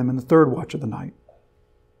come to them in the third watch of the night.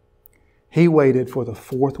 He waited for the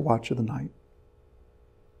fourth watch of the night.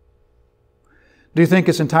 Do you think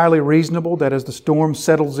it's entirely reasonable that as the storm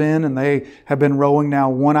settles in and they have been rowing now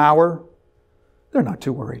 1 hour, they're not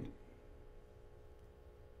too worried?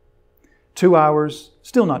 2 hours,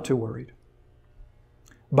 still not too worried.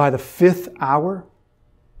 By the fifth hour,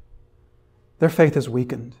 their faith is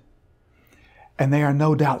weakened. And they are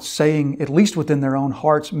no doubt saying, at least within their own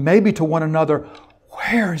hearts, maybe to one another,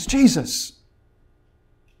 where is Jesus?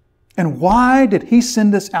 And why did He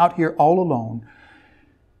send us out here all alone?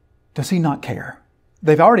 Does He not care?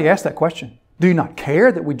 They've already asked that question. Do you not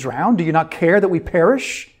care that we drown? Do you not care that we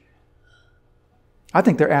perish? I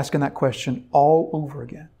think they're asking that question all over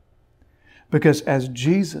again. Because as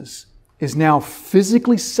Jesus is now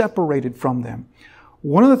physically separated from them,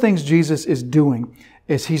 one of the things Jesus is doing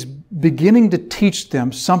is He's beginning to teach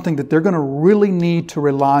them something that they're going to really need to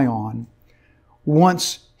rely on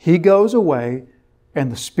once He goes away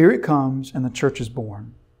and the Spirit comes and the church is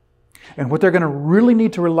born. And what they're going to really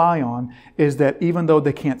need to rely on is that even though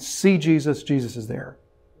they can't see Jesus, Jesus is there.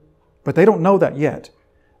 But they don't know that yet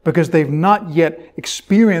because they've not yet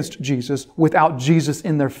experienced Jesus without Jesus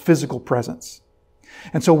in their physical presence.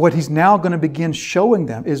 And so what He's now going to begin showing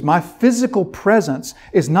them is my physical presence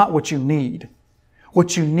is not what you need.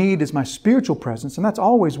 What you need is my spiritual presence, and that's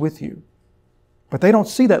always with you. But they don't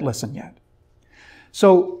see that lesson yet.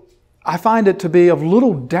 So I find it to be of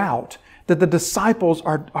little doubt that the disciples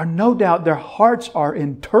are no doubt, their hearts are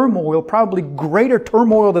in turmoil, probably greater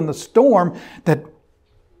turmoil than the storm, that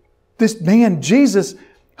this man, Jesus,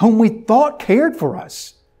 whom we thought cared for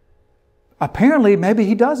us, apparently maybe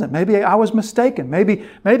He doesn't. Maybe I was mistaken. Maybe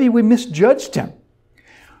we misjudged Him.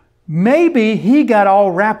 Maybe He got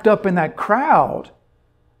all wrapped up in that crowd.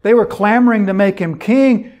 They were clamoring to make Him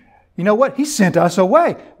king. You know what? He sent us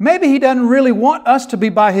away. Maybe He doesn't really want us to be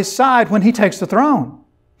by His side when He takes the throne.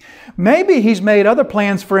 Maybe He's made other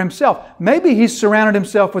plans for Himself. Maybe He's surrounded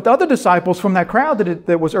Himself with other disciples from that crowd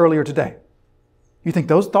that was earlier today. You think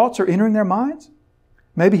those thoughts are entering their minds?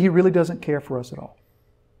 Maybe He really doesn't care for us at all.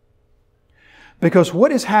 Because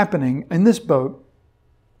what is happening in this boat,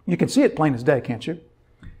 you can see it plain as day, can't you?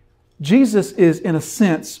 Jesus is, in a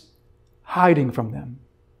sense, hiding from them.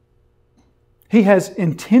 He has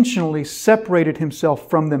intentionally separated Himself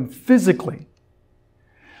from them physically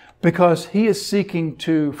because He is seeking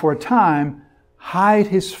to, for a time, hide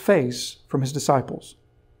His face from His disciples.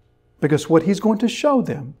 Because what He's going to show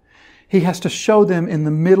them, He has to show them in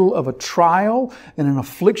the middle of a trial and an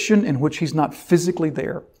affliction in which He's not physically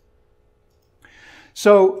there.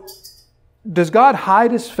 So, does God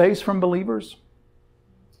hide His face from believers?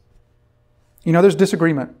 You know, there's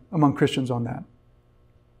disagreement among Christians on that.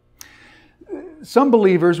 Some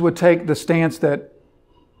believers would take the stance that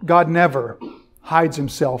God never hides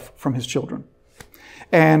Himself from His children.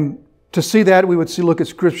 And to see that, we would look at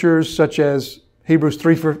scriptures such as Hebrews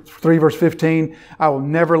 3 verse 15, I will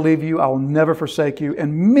never leave you, I will never forsake you,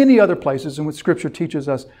 and many other places in which Scripture teaches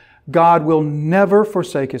us God will never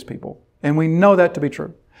forsake His people. And we know that to be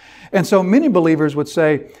true. And so many believers would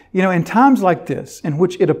say, you know, in times like this, in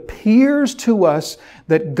which it appears to us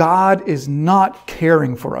that God is not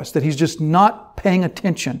caring for us, that He's just not paying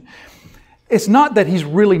attention. It's not that He's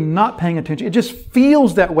really not paying attention. It just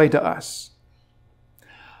feels that way to us.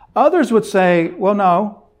 Others would say, well,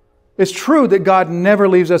 no, it's true that God never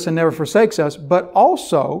leaves us and never forsakes us, but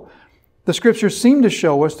also the Scriptures seem to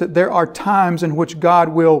show us that there are times in which God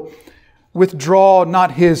will withdraw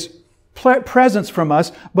not His presence from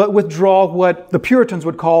us, but withdraw what the Puritans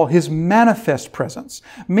would call His manifest presence.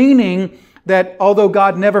 Meaning that although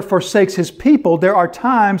God never forsakes His people, there are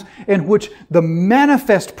times in which the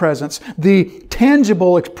manifest presence, the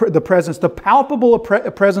tangible the presence, the palpable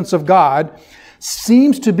presence of God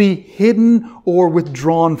seems to be hidden or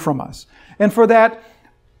withdrawn from us. And for that,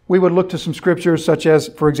 we would look to some scriptures such as,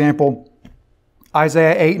 for example,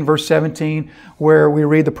 Isaiah 8 and verse 17, where we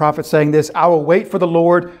read the prophet saying this, I will wait for the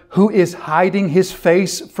Lord who is hiding His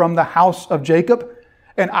face from the house of Jacob,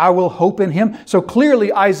 and I will hope in Him. So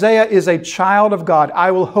clearly Isaiah is a child of God.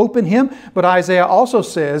 I will hope in Him, but Isaiah also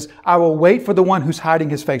says, I will wait for the one who's hiding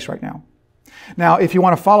His face right now. Now, if you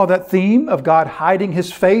want to follow that theme of God hiding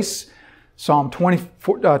His face, Psalm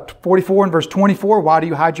 44 and verse 24, why do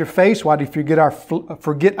you hide your face? Why do you forget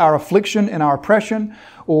our affliction and our oppression?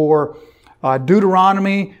 Or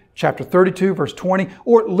Deuteronomy chapter 32, verse 20,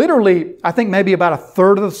 or literally, I think maybe about a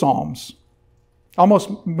third of the Psalms, almost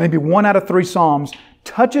maybe 1 out of 3 Psalms,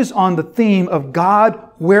 touches on the theme of God,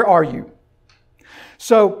 where are you?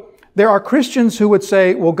 So There are Christians who would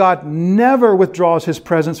say, well, God never withdraws His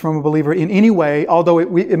presence from a believer in any way, although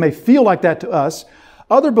it may feel like that to us.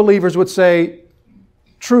 Other believers would say,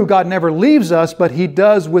 true, God never leaves us, but He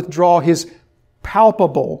does withdraw His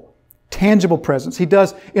palpable, tangible presence. He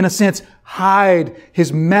does, in a sense, hide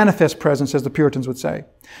His manifest presence, as the Puritans would say.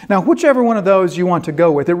 Now, whichever one of those you want to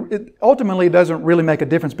go with, it ultimately doesn't really make a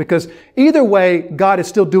difference, because either way, God is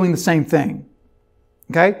still doing the same thing.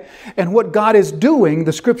 Okay? And what God is doing,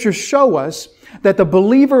 the Scriptures show us that the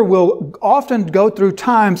believer will often go through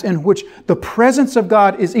times in which the presence of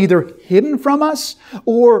God is either hidden from us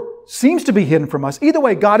or seems to be hidden from us. Either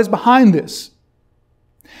way, God is behind this.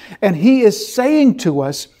 And He is saying to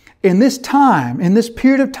us, in this time, in this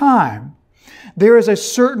period of time, there is a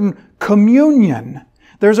certain communion,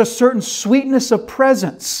 there's a certain sweetness of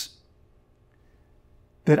presence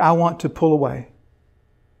that I want to pull away.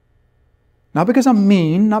 Not because I'm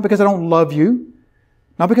mean, not because I don't love you,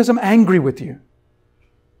 not because I'm angry with you,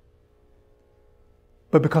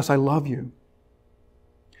 but because I love you.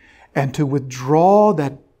 And to withdraw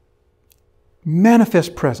that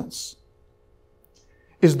manifest presence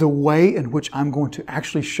is the way in which I'm going to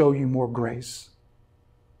actually show you more grace.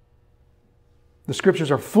 The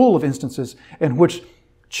Scriptures are full of instances in which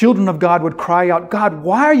children of God would cry out, God,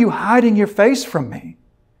 why are you hiding your face from me?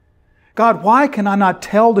 God, why can I not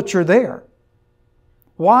tell that you're there?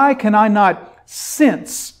 Why can I not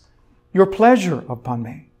sense your pleasure upon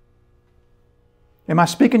me? Am I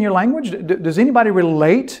speaking your language? Does anybody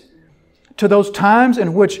relate to those times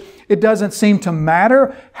in which it doesn't seem to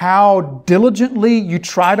matter how diligently you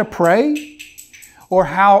try to pray or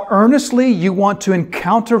how earnestly you want to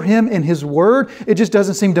encounter Him in His Word? It just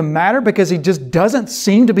doesn't seem to matter because He just doesn't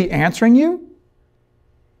seem to be answering you?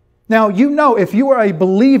 Now, you know, if you are a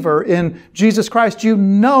believer in Jesus Christ, you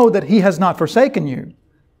know that He has not forsaken you.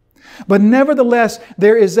 But nevertheless,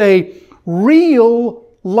 there is a real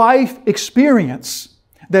life experience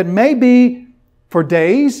that may be for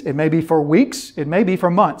days, it may be for weeks, it may be for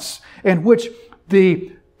months, in which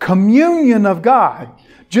the communion of God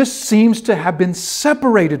just seems to have been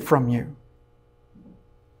separated from you.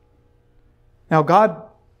 Now, God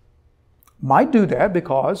might do that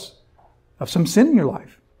because of some sin in your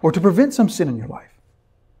life, or to prevent some sin in your life.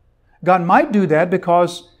 God might do that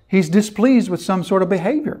because He's displeased with some sort of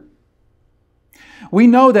behavior. We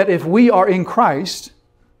know that if we are in Christ,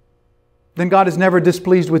 then God is never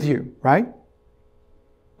displeased with you, right?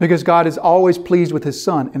 Because God is always pleased with His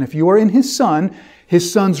Son. And if you are in His Son,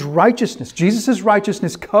 His Son's righteousness, Jesus'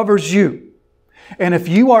 righteousness covers you. And if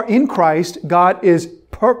you are in Christ, God is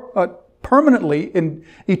permanently and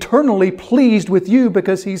eternally pleased with you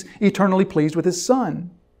because He's eternally pleased with His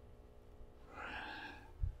Son.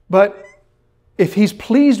 But if He's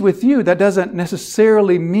pleased with you, that doesn't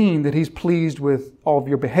necessarily mean that He's pleased with all of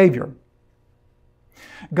your behavior.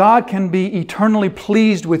 God can be eternally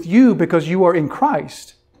pleased with you because you are in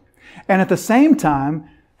Christ, and at the same time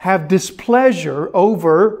have displeasure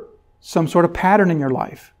over some sort of pattern in your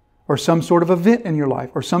life, or some sort of event in your life,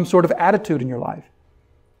 or some sort of attitude in your life.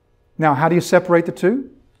 Now, how do you separate the two?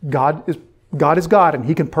 God is God, and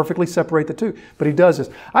He can perfectly separate the two, but He does this.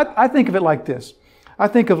 I think of it like this. I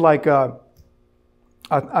think of like a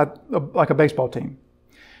baseball team.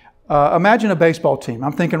 Imagine a baseball team.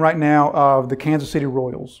 I'm thinking right now of the Kansas City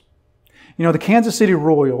Royals. You know, the Kansas City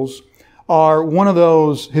Royals are one of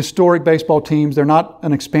those historic baseball teams. They're not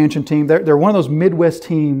an expansion team. They're one of those Midwest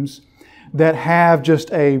teams that have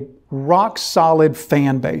just a rock-solid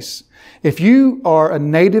fan base. If you are a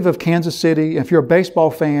native of Kansas City, if you're a baseball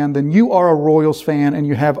fan, then you are a Royals fan, and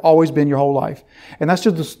you have always been your whole life. And that's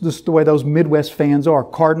just the way those Midwest fans are.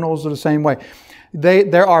 Cardinals are the same way.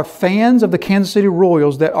 There are fans of the Kansas City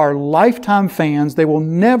Royals that are lifetime fans. They will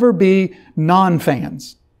never be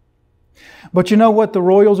non-fans. But you know what the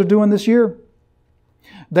Royals are doing this year?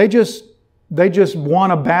 They just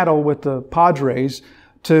won a battle with the Padres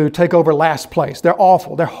to take over last place. They're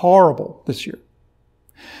awful. They're horrible this year.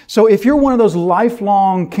 So if you're one of those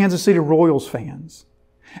lifelong Kansas City Royals fans,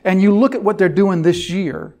 and you look at what they're doing this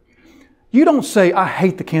year, you don't say, I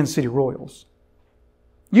hate the Kansas City Royals.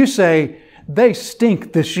 You say, they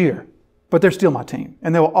stink this year, but they're still my team,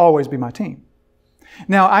 and they will always be my team.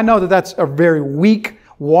 Now, I know that that's a very weak,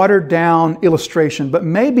 watered-down illustration, but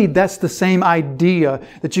maybe that's the same idea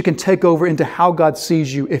that you can take over into how God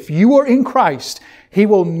sees you. If you are in Christ, He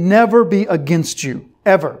will never be against you,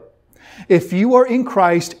 ever. If you are in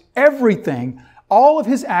Christ, everything, all of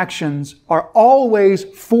His actions are always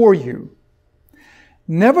for you.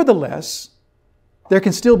 Nevertheless, there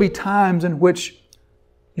can still be times in which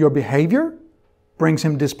your behavior brings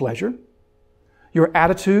Him displeasure. Your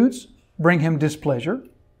attitudes bring Him displeasure.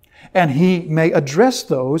 And He may address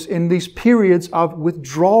those in these periods of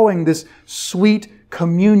withdrawing this sweet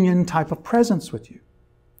communion type of presence with you.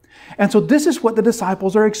 And so this is what the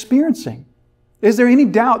disciples are experiencing. Is there any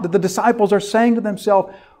doubt that the disciples are saying to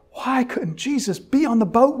themselves, why couldn't Jesus be on the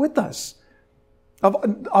boat with us? Of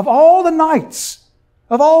all the nights,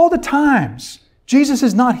 of all the times, Jesus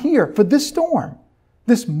is not here for this storm,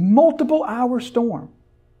 this multiple hour storm.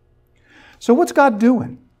 So what's God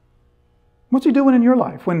doing? What's He doing in your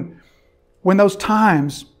life when those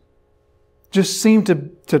times just seem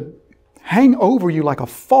to hang over you like a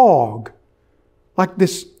fog, like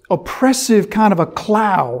this oppressive kind of a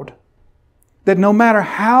cloud that no matter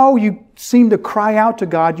how you seem to cry out to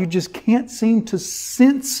God, you just can't seem to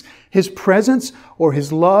sense His presence or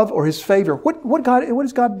His love or His favor. What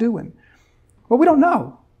is God doing? Well, we don't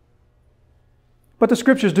know. But the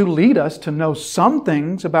Scriptures do lead us to know some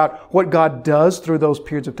things about what God does through those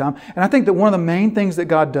periods of time. And I think that one of the main things that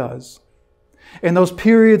God does in those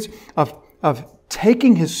periods of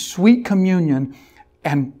taking His sweet communion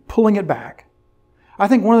and pulling it back, I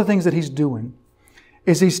think one of the things that He's doing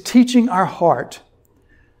is He's teaching our heart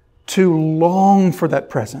to long for that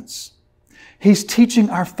presence. He's teaching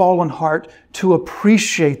our fallen heart to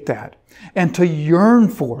appreciate that and to yearn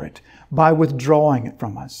for it by withdrawing it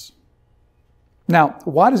from us. Now,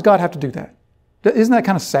 why does God have to do that? Isn't that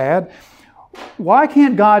kind of sad? Why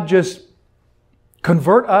can't God just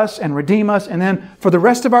convert us and redeem us, and then for the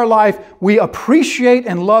rest of our life, we appreciate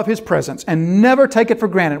and love His presence and never take it for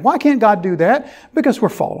granted? Why can't God do that? Because we're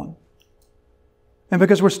fallen. And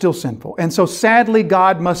because we're still sinful. And so sadly,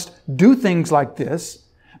 God must do things like this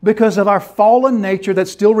because of our fallen nature that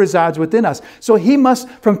still resides within us. So He must,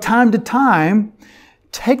 from time to time,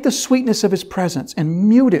 take the sweetness of His presence and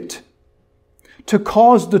mute it to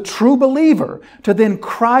cause the true believer to then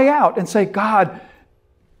cry out and say, God,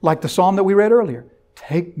 like the psalm that we read earlier,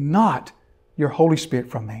 take not your Holy Spirit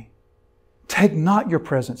from me. Take not your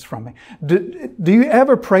presence from me. Do you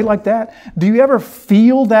ever pray like that? Do you ever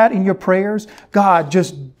feel that in your prayers? God,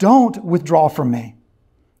 just don't withdraw from me.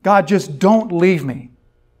 God, just don't leave me.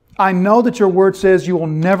 I know that your word says you will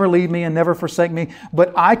never leave me and never forsake me,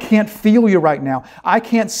 but I can't feel you right now. I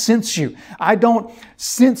can't sense you. I don't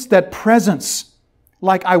sense that presence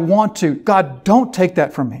like I want to. God, don't take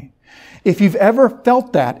that from me. If you've ever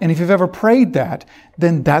felt that, and if you've ever prayed that,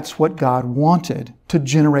 then that's what God wanted to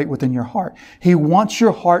generate within your heart. He wants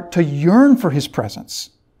your heart to yearn for His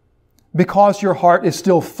presence because your heart is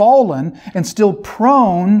still fallen and still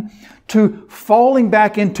prone to falling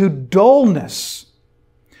back into dullness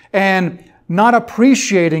and not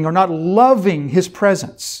appreciating or not loving His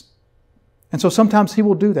presence. And so sometimes He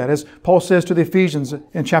will do that. As Paul says to the Ephesians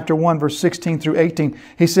in chapter 1, verse 16 through 18,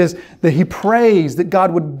 he says that he prays that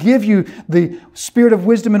God would give you the spirit of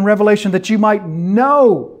wisdom and revelation that you might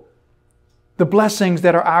know the blessings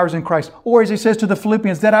that are ours in Christ. Or as he says to the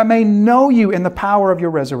Philippians, that I may know you in the power of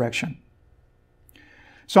your resurrection.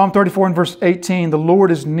 Psalm 34 and verse 18, the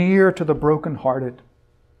Lord is near to the brokenhearted.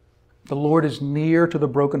 The Lord is near to the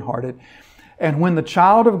brokenhearted. And when the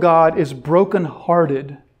child of God is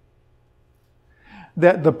brokenhearted,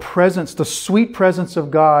 that the presence, the sweet presence of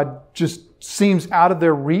God just seems out of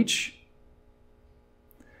their reach.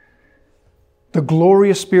 The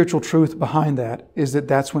glorious spiritual truth behind that is that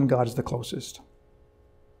that's when God is the closest.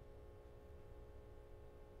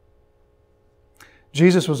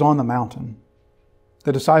 Jesus was on the mountain.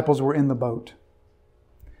 The disciples were in the boat.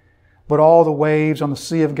 But all the waves on the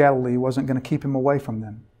Sea of Galilee wasn't going to keep Him away from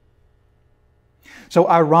them. So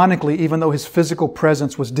ironically, even though His physical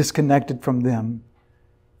presence was disconnected from them,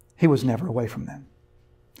 He was never away from them.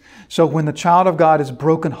 So when the child of God is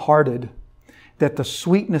brokenhearted, that the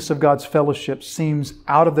sweetness of God's fellowship seems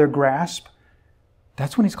out of their grasp,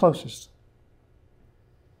 that's when He's closest.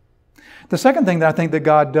 The second thing that I think that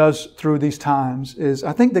God does through these times is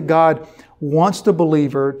I think that God wants the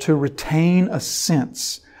believer to retain a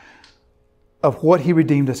sense of what He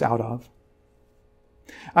redeemed us out of.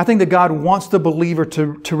 I think that God wants the believer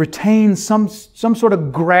to retain some sort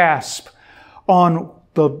of grasp on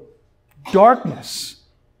the darkness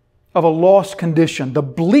of a lost condition, the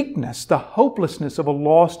bleakness, the hopelessness of a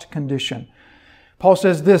lost condition. Paul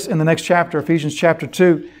says this in the next chapter, Ephesians chapter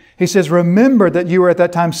 2. He says, remember that you were at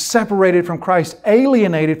that time separated from Christ,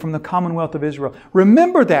 alienated from the commonwealth of Israel.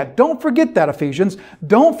 Remember that. Don't forget that, Ephesians.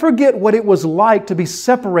 Don't forget what it was like to be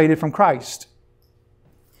separated from Christ.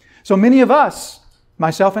 So many of us,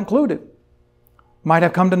 myself included, might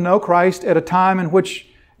have come to know Christ at a time in which,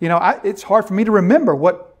 it's hard for me to remember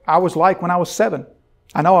what I was like when I was 7.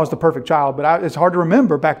 I know I was the perfect child, but it's hard to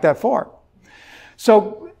remember back that far.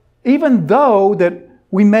 So even though that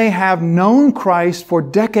we may have known Christ for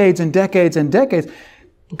decades and decades and decades,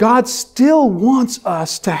 God still wants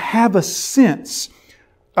us to have a sense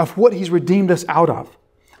of what He's redeemed us out of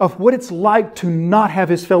what it's like to not have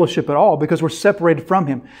His fellowship at all because we're separated from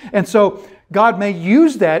Him. And so God may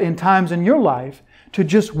use that in times in your life to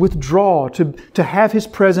just withdraw, to have His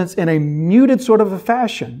presence in a muted sort of a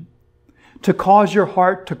fashion, to cause your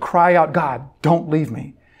heart to cry out, God, don't leave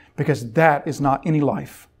me, because that is not any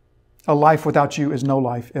life. A life without You is no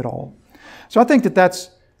life at all. So I think that that's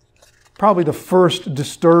probably the first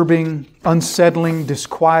disturbing, unsettling,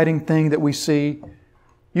 disquieting thing that we see.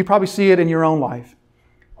 You probably see it in your own life.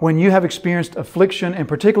 When you have experienced affliction, and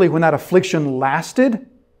particularly when that affliction lasted,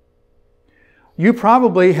 you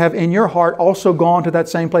probably have in your heart also gone to that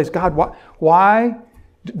same place. God, why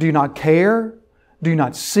do You not care? Do You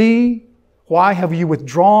not see? Why have You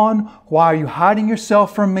withdrawn? Why are You hiding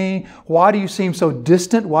Yourself from me? Why do You seem so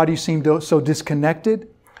distant? Why do You seem so disconnected?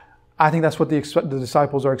 I think that's what the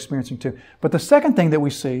disciples are experiencing too. But the second thing that we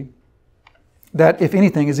see, that if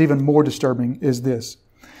anything is even more disturbing, is this.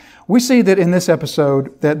 We see that in this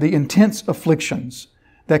episode that the intense afflictions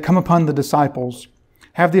that come upon the disciples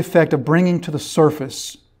have the effect of bringing to the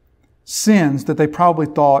surface sins that they probably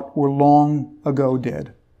thought were long ago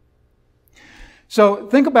dead. So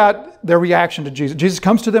think about their reaction to Jesus. Jesus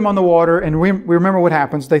comes to them on the water, and we remember what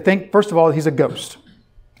happens. They think, first of all, He's a ghost,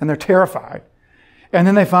 and they're terrified. And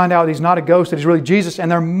then they find out He's not a ghost, that He's really Jesus,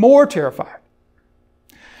 and they're more terrified.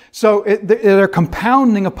 So they're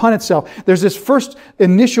compounding upon itself. There's this first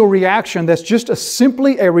initial reaction that's just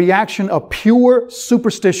simply a reaction of pure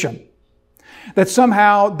superstition. That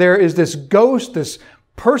somehow there is this ghost, this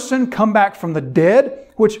person come back from the dead,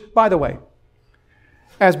 which, by the way,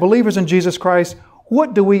 as believers in Jesus Christ,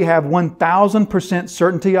 what do we have 1,000%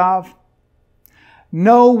 certainty of?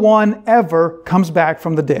 No one ever comes back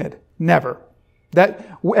from the dead. Never.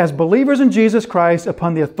 That as believers in Jesus Christ,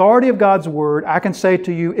 upon the authority of God's Word, I can say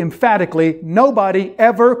to you emphatically, nobody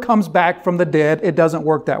ever comes back from the dead. It doesn't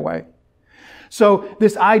work that way. So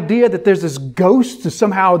this idea that there's this ghost,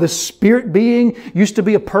 somehow this spirit being used to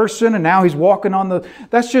be a person and now he's walking on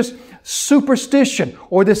that's just superstition.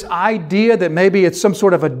 Or this idea that maybe it's some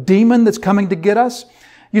sort of a demon that's coming to get us.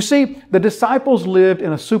 You see, the disciples lived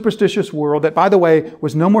in a superstitious world that, by the way,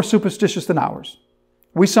 was no more superstitious than ours.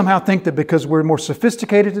 We somehow think that because we're more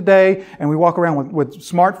sophisticated today and we walk around with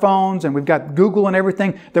smartphones and we've got Google and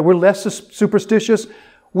everything, that we're less superstitious.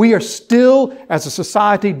 We are still, as a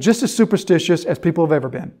society, just as superstitious as people have ever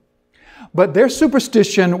been. But their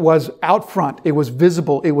superstition was out front. It was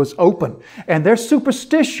visible. It was open. And their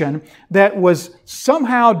superstition that was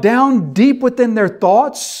somehow down deep within their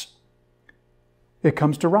thoughts, it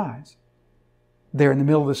comes to rise. They're in the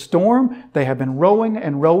middle of the storm. They have been rowing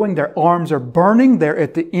and rowing. Their arms are burning. They're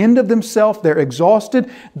at the end of themselves. They're exhausted.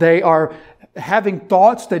 They are having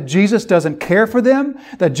thoughts that Jesus doesn't care for them,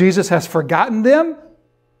 that Jesus has forgotten them.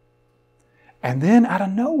 And then out of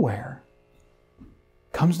nowhere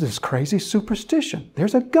comes this crazy superstition.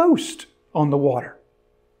 There's a ghost on the water.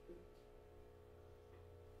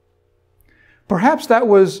 Perhaps that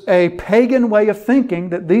was a pagan way of thinking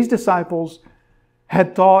that these disciples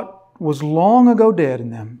had thought was long ago dead in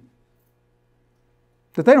them.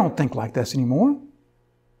 That they don't think like this anymore.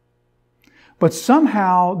 But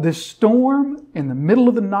somehow this storm in the middle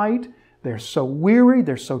of the night, they're so weary,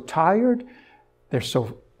 they're so tired, they're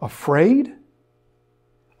so afraid.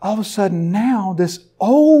 All of a sudden now this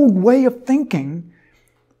old way of thinking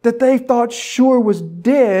that they thought sure was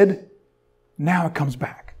dead, now it comes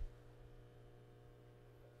back.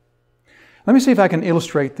 Let me see if I can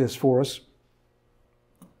illustrate this for us.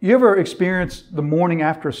 You ever experience the morning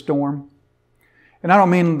after a storm? And I don't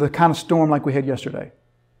mean the kind of storm like we had yesterday.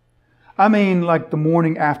 I mean like the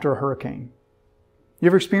morning after a hurricane. You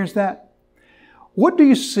ever experienced that? What do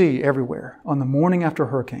you see everywhere on the morning after a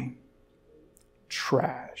hurricane?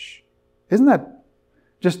 Trash. Isn't that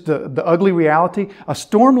just the ugly reality? A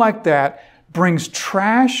storm like that brings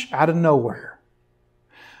trash out of nowhere.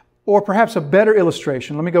 Or perhaps a better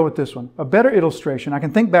illustration. Let me go with this one. A better illustration. I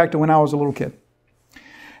can think back to when I was a little kid.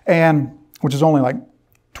 And which is only like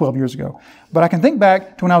 12 years ago. But I can think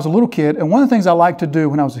back to when I was a little kid, and one of the things I liked to do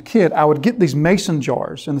when I was a kid, I would get these mason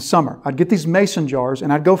jars in the summer. I'd get these mason jars,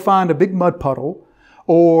 and I'd go find a big mud puddle,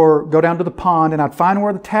 or go down to the pond, and I'd find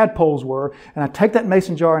where the tadpoles were, and I'd take that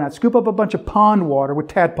mason jar, and I'd scoop up a bunch of pond water with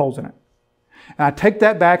tadpoles in it. And I'd take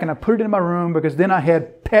that back, and I'd put it in my room, because then I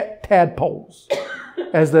had pet tadpoles,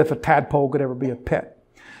 as if a tadpole could ever be a pet.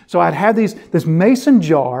 So I'd have this mason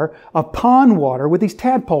jar of pond water with these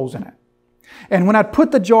tadpoles in it. And when I'd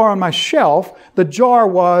put the jar on my shelf, the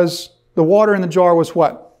water in the jar was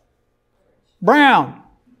what? Brown.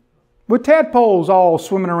 with tadpoles all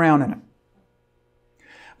swimming around in it.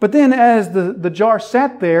 But then as the jar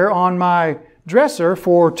sat there on my dresser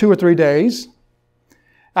for 2 or 3 days,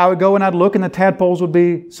 I would go and I'd look and the tadpoles would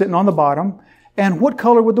be sitting on the bottom. And what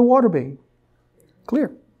color would the water be?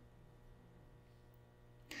 Clear.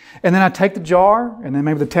 And then I'd take the jar and then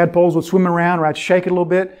maybe the tadpoles would swim around or I'd shake it a little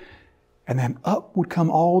bit. And then up would come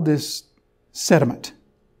all this sediment.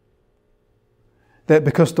 That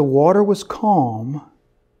because the water was calm,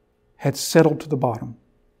 had settled to the bottom.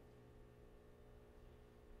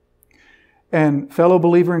 And fellow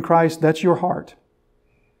believer in Christ, that's your heart.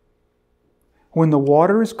 When the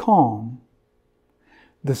water is calm,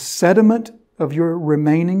 the sediment of your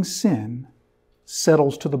remaining sin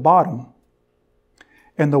settles to the bottom,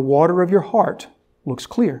 and the water of your heart looks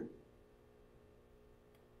clear.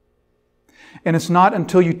 And it's not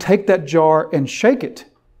until you take that jar and shake it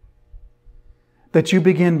that you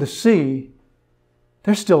begin to see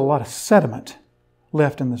there's still a lot of sediment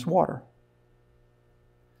left in this water.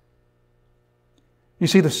 You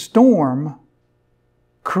see, the storm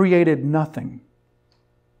created nothing.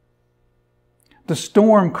 The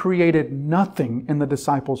storm created nothing in the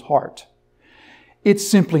disciples' heart. It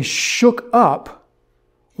simply shook up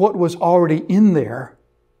what was already in there,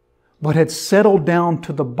 but had settled down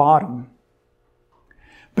to the bottom.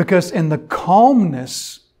 Because in the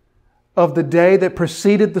calmness of the day that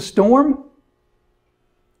preceded the storm,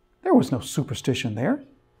 there was no superstition there.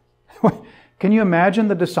 Can you imagine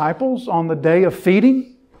the disciples on the day of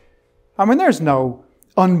feeding? I mean, there's no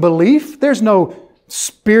unbelief. There's no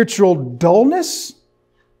spiritual dullness.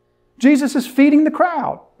 Jesus is feeding the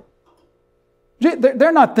crowd.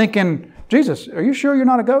 They're not thinking, Jesus, are you sure you're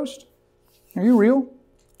not a ghost? Are you real?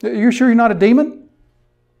 Are you sure you're not a demon?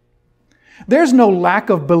 There's no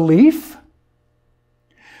lack of belief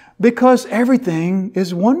because everything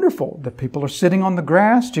is wonderful. The people are sitting on the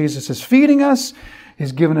grass. Jesus is feeding us.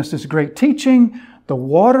 He's given us this great teaching. The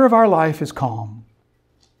water of our life is calm.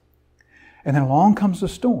 And then along comes the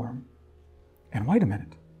storm. And wait a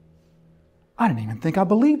minute. I didn't even think I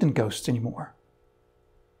believed in ghosts anymore.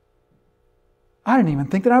 I didn't even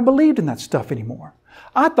think that I believed in that stuff anymore.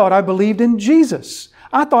 I thought I believed in Jesus.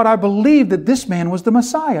 I thought I believed that this man was the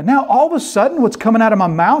Messiah. Now all of a sudden what's coming out of my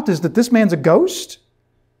mouth is that this man's a ghost?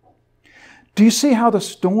 Do you see how the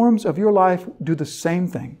storms of your life do the same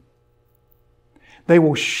thing? They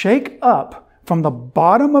will shake up from the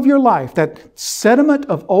bottom of your life that sediment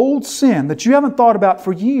of old sin that you haven't thought about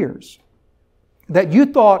for years, that you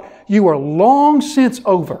thought you were long since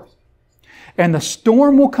over. And the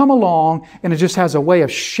storm will come along and it just has a way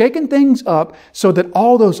of shaking things up so that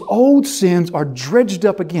all those old sins are dredged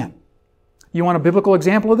up again. You want a biblical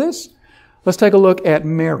example of this? Let's take a look at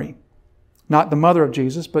Mary. Not the mother of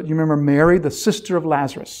Jesus, but you remember Mary, the sister of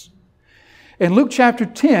Lazarus. In Luke chapter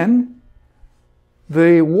 10,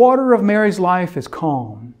 the water of Mary's life is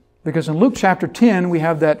calm. Because in Luke chapter 10, we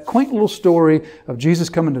have that quaint little story of Jesus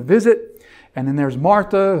coming to visit. And then there's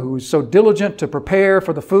Martha, who is so diligent to prepare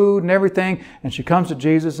for the food and everything. And she comes to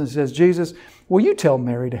Jesus and says, Jesus, will you tell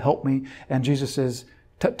Mary to help me? And Jesus says,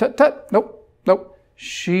 tut, tut, tut. Nope.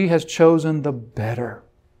 She has chosen the better.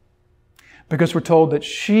 Because we're told that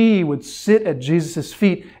she would sit at Jesus'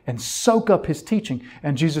 feet and soak up His teaching.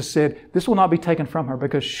 And Jesus said, this will not be taken from her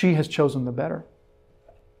because she has chosen the better.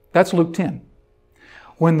 That's Luke 10.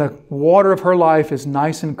 When the water of her life is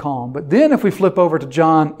nice and calm. But then if we flip over to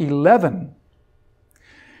John 11,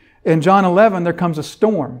 in John 11 there comes a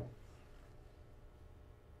storm.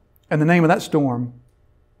 And the name of that storm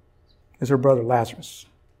is her brother Lazarus,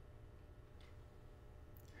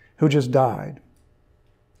 who just died.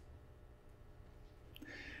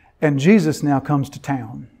 And Jesus now comes to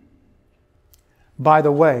town. By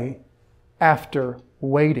the way, after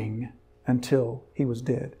waiting until He was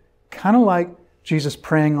dead. Kind of like Jesus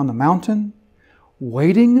praying on the mountain,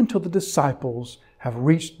 waiting until the disciples have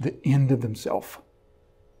reached the end of themselves.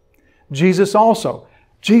 Jesus also,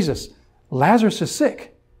 Lazarus is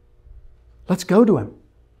sick. Let's go to him.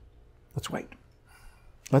 Let's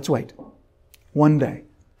wait. 1 day,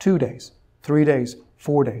 2 days, 3 days,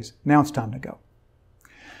 4 days. Now it's time to go.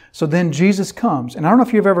 So then Jesus comes, and I don't know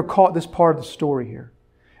if you've ever caught this part of the story here.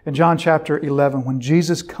 In John chapter 11, when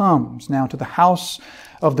Jesus comes now to the house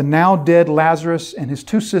of the now dead Lazarus and his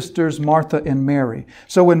 2 sisters, Martha and Mary.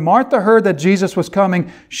 So when Martha heard that Jesus was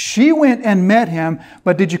coming, she went and met Him.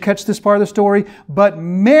 But did you catch this part of the story? But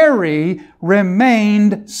Mary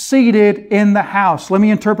remained seated in the house. Let me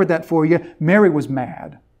interpret that for you. Mary was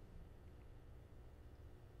mad.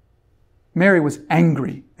 Mary was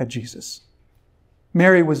angry at Jesus.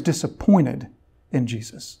 Mary was disappointed in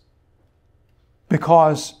Jesus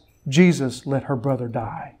because Jesus let her brother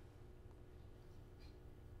die.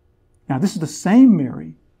 Now, this is the same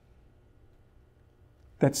Mary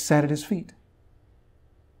that sat at His feet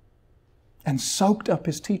and soaked up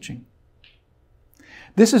His teaching.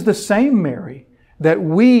 This is the same Mary that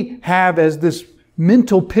we have as this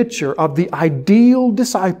mental picture of the ideal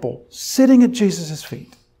disciple sitting at Jesus'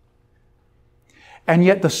 feet. And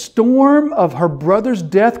yet the storm of her brother's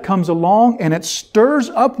death comes along and it stirs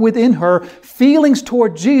up within her feelings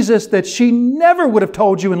toward Jesus that she never would have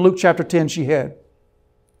told you in Luke chapter 10 she had.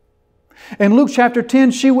 In Luke chapter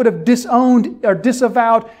 10, she would have disowned or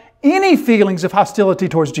disavowed any feelings of hostility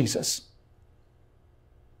towards Jesus.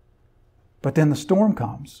 But then the storm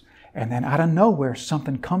comes, and then out of nowhere,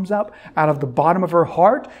 something comes up out of the bottom of her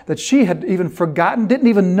heart that she had even forgotten, didn't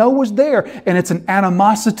even know was there. And it's an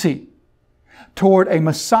animosity toward a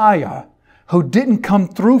Messiah who didn't come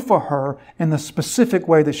through for her in the specific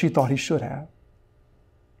way that she thought He should have.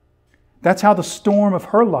 That's how the storm of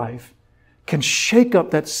her life can shake up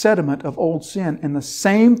that sediment of old sin. And the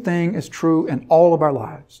same thing is true in all of our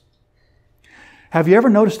lives. Have you ever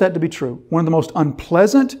noticed that to be true? One of the most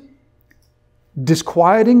unpleasant,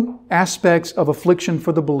 disquieting aspects of affliction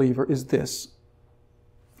for the believer is this.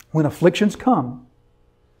 When afflictions come,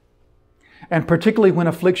 and particularly when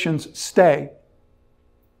afflictions stay,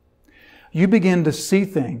 you begin to see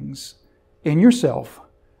things in yourself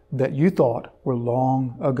that you thought were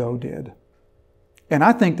long ago dead. And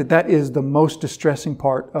I think that that is the most distressing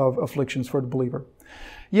part of afflictions for the believer.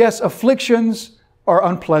 Yes, afflictions are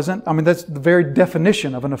unpleasant. I mean, that's the very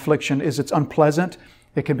definition of an affliction is it's unpleasant.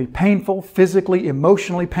 It can be painful, physically,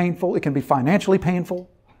 emotionally painful. It can be financially painful.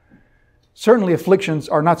 Certainly afflictions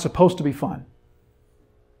are not supposed to be fun.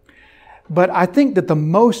 But I think that the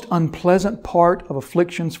most unpleasant part of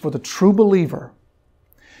afflictions for the true believer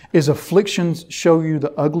is afflictions show you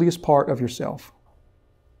the ugliest part of yourself.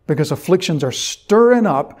 Because afflictions are stirring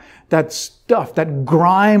up that stuff, that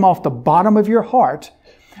grime off the bottom of your heart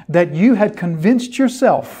that you had convinced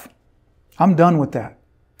yourself, I'm done with that.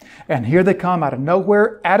 And here they come out of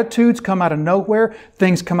nowhere. Attitudes come out of nowhere.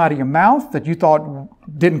 Things come out of your mouth that you thought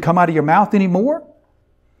didn't come out of your mouth anymore.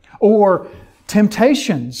 Or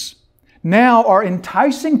temptations now are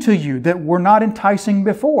enticing to you that were not enticing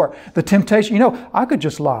before. The temptation, I could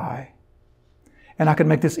just lie and I could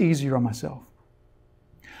make this easier on myself.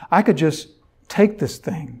 I could just take this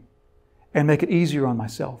thing and make it easier on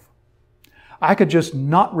myself. I could just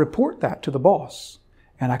not report that to the boss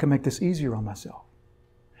and I could make this easier on myself.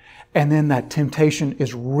 And then that temptation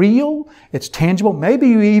is real, it's tangible. Maybe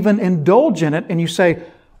you even indulge in it and you say,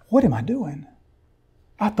 what am I doing?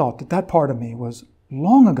 I thought that part of me was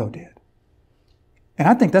long ago dead. And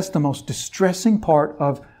I think that's the most distressing part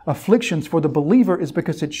of afflictions for the believer is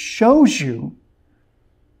because it shows you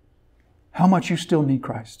how much you still need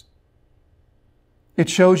Christ. It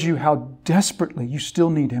shows you how desperately you still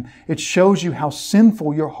need Him. It shows you how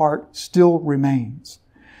sinful your heart still remains.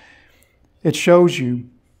 It shows you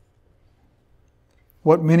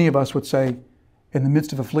what many of us would say in the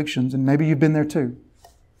midst of afflictions, and maybe you've been there too.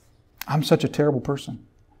 I'm such a terrible person.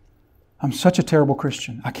 I'm such a terrible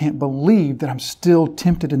Christian. I can't believe that I'm still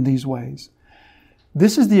tempted in these ways.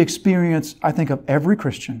 This is the experience, I think, of every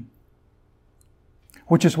Christian.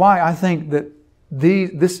 Which is why I think that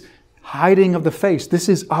this hiding of the face, this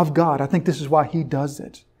is of God. I think this is why He does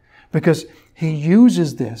it. Because He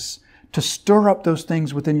uses this to stir up those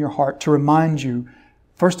things within your heart to remind you,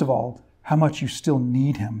 first of all, how much you still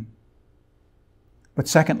need Him. But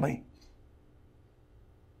secondly,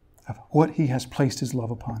 of what He has placed His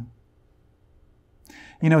love upon.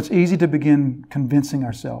 It's easy to begin convincing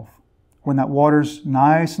ourselves when that water's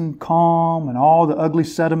nice and calm and all the ugly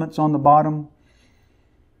sediments on the bottom.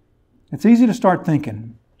 It's easy to start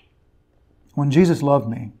thinking, when Jesus loved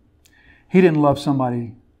me, He didn't love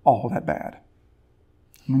somebody all that bad.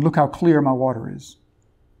 I mean, look how clear my water is.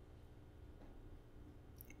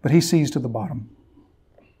 But He sees to the bottom.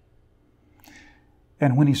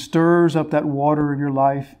 And when He stirs up that water in your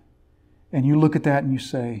life, and you look at that and you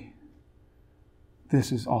say,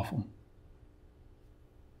 this is awful.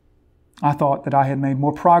 I thought that I had made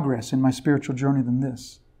more progress in my spiritual journey than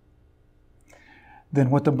this. Then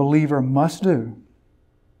what the believer must do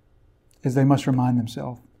is they must remind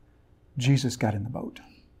themselves, Jesus got in the boat.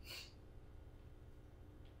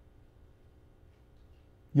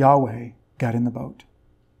 Yahweh got in the boat.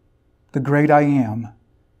 The great I Am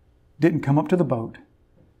didn't come up to the boat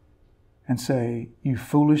and say, you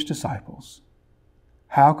foolish disciples,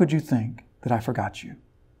 how could you think that I forgot you?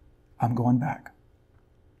 I'm going back.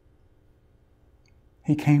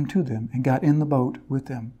 He came to them and got in the boat with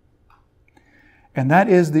them. And that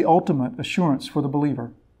is the ultimate assurance for the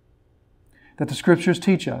believer. That the Scriptures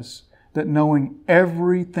teach us that knowing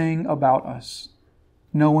everything about us,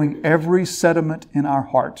 knowing every sediment in our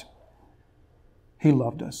heart, He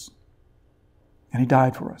loved us. And He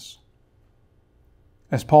died for us.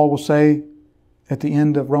 As Paul will say at the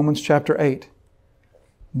end of Romans chapter 8,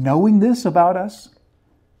 knowing this about us,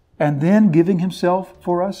 and then giving Himself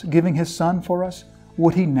for us, giving His Son for us,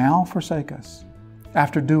 would He now forsake us?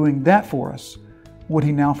 After doing that for us, would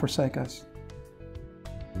He now forsake us?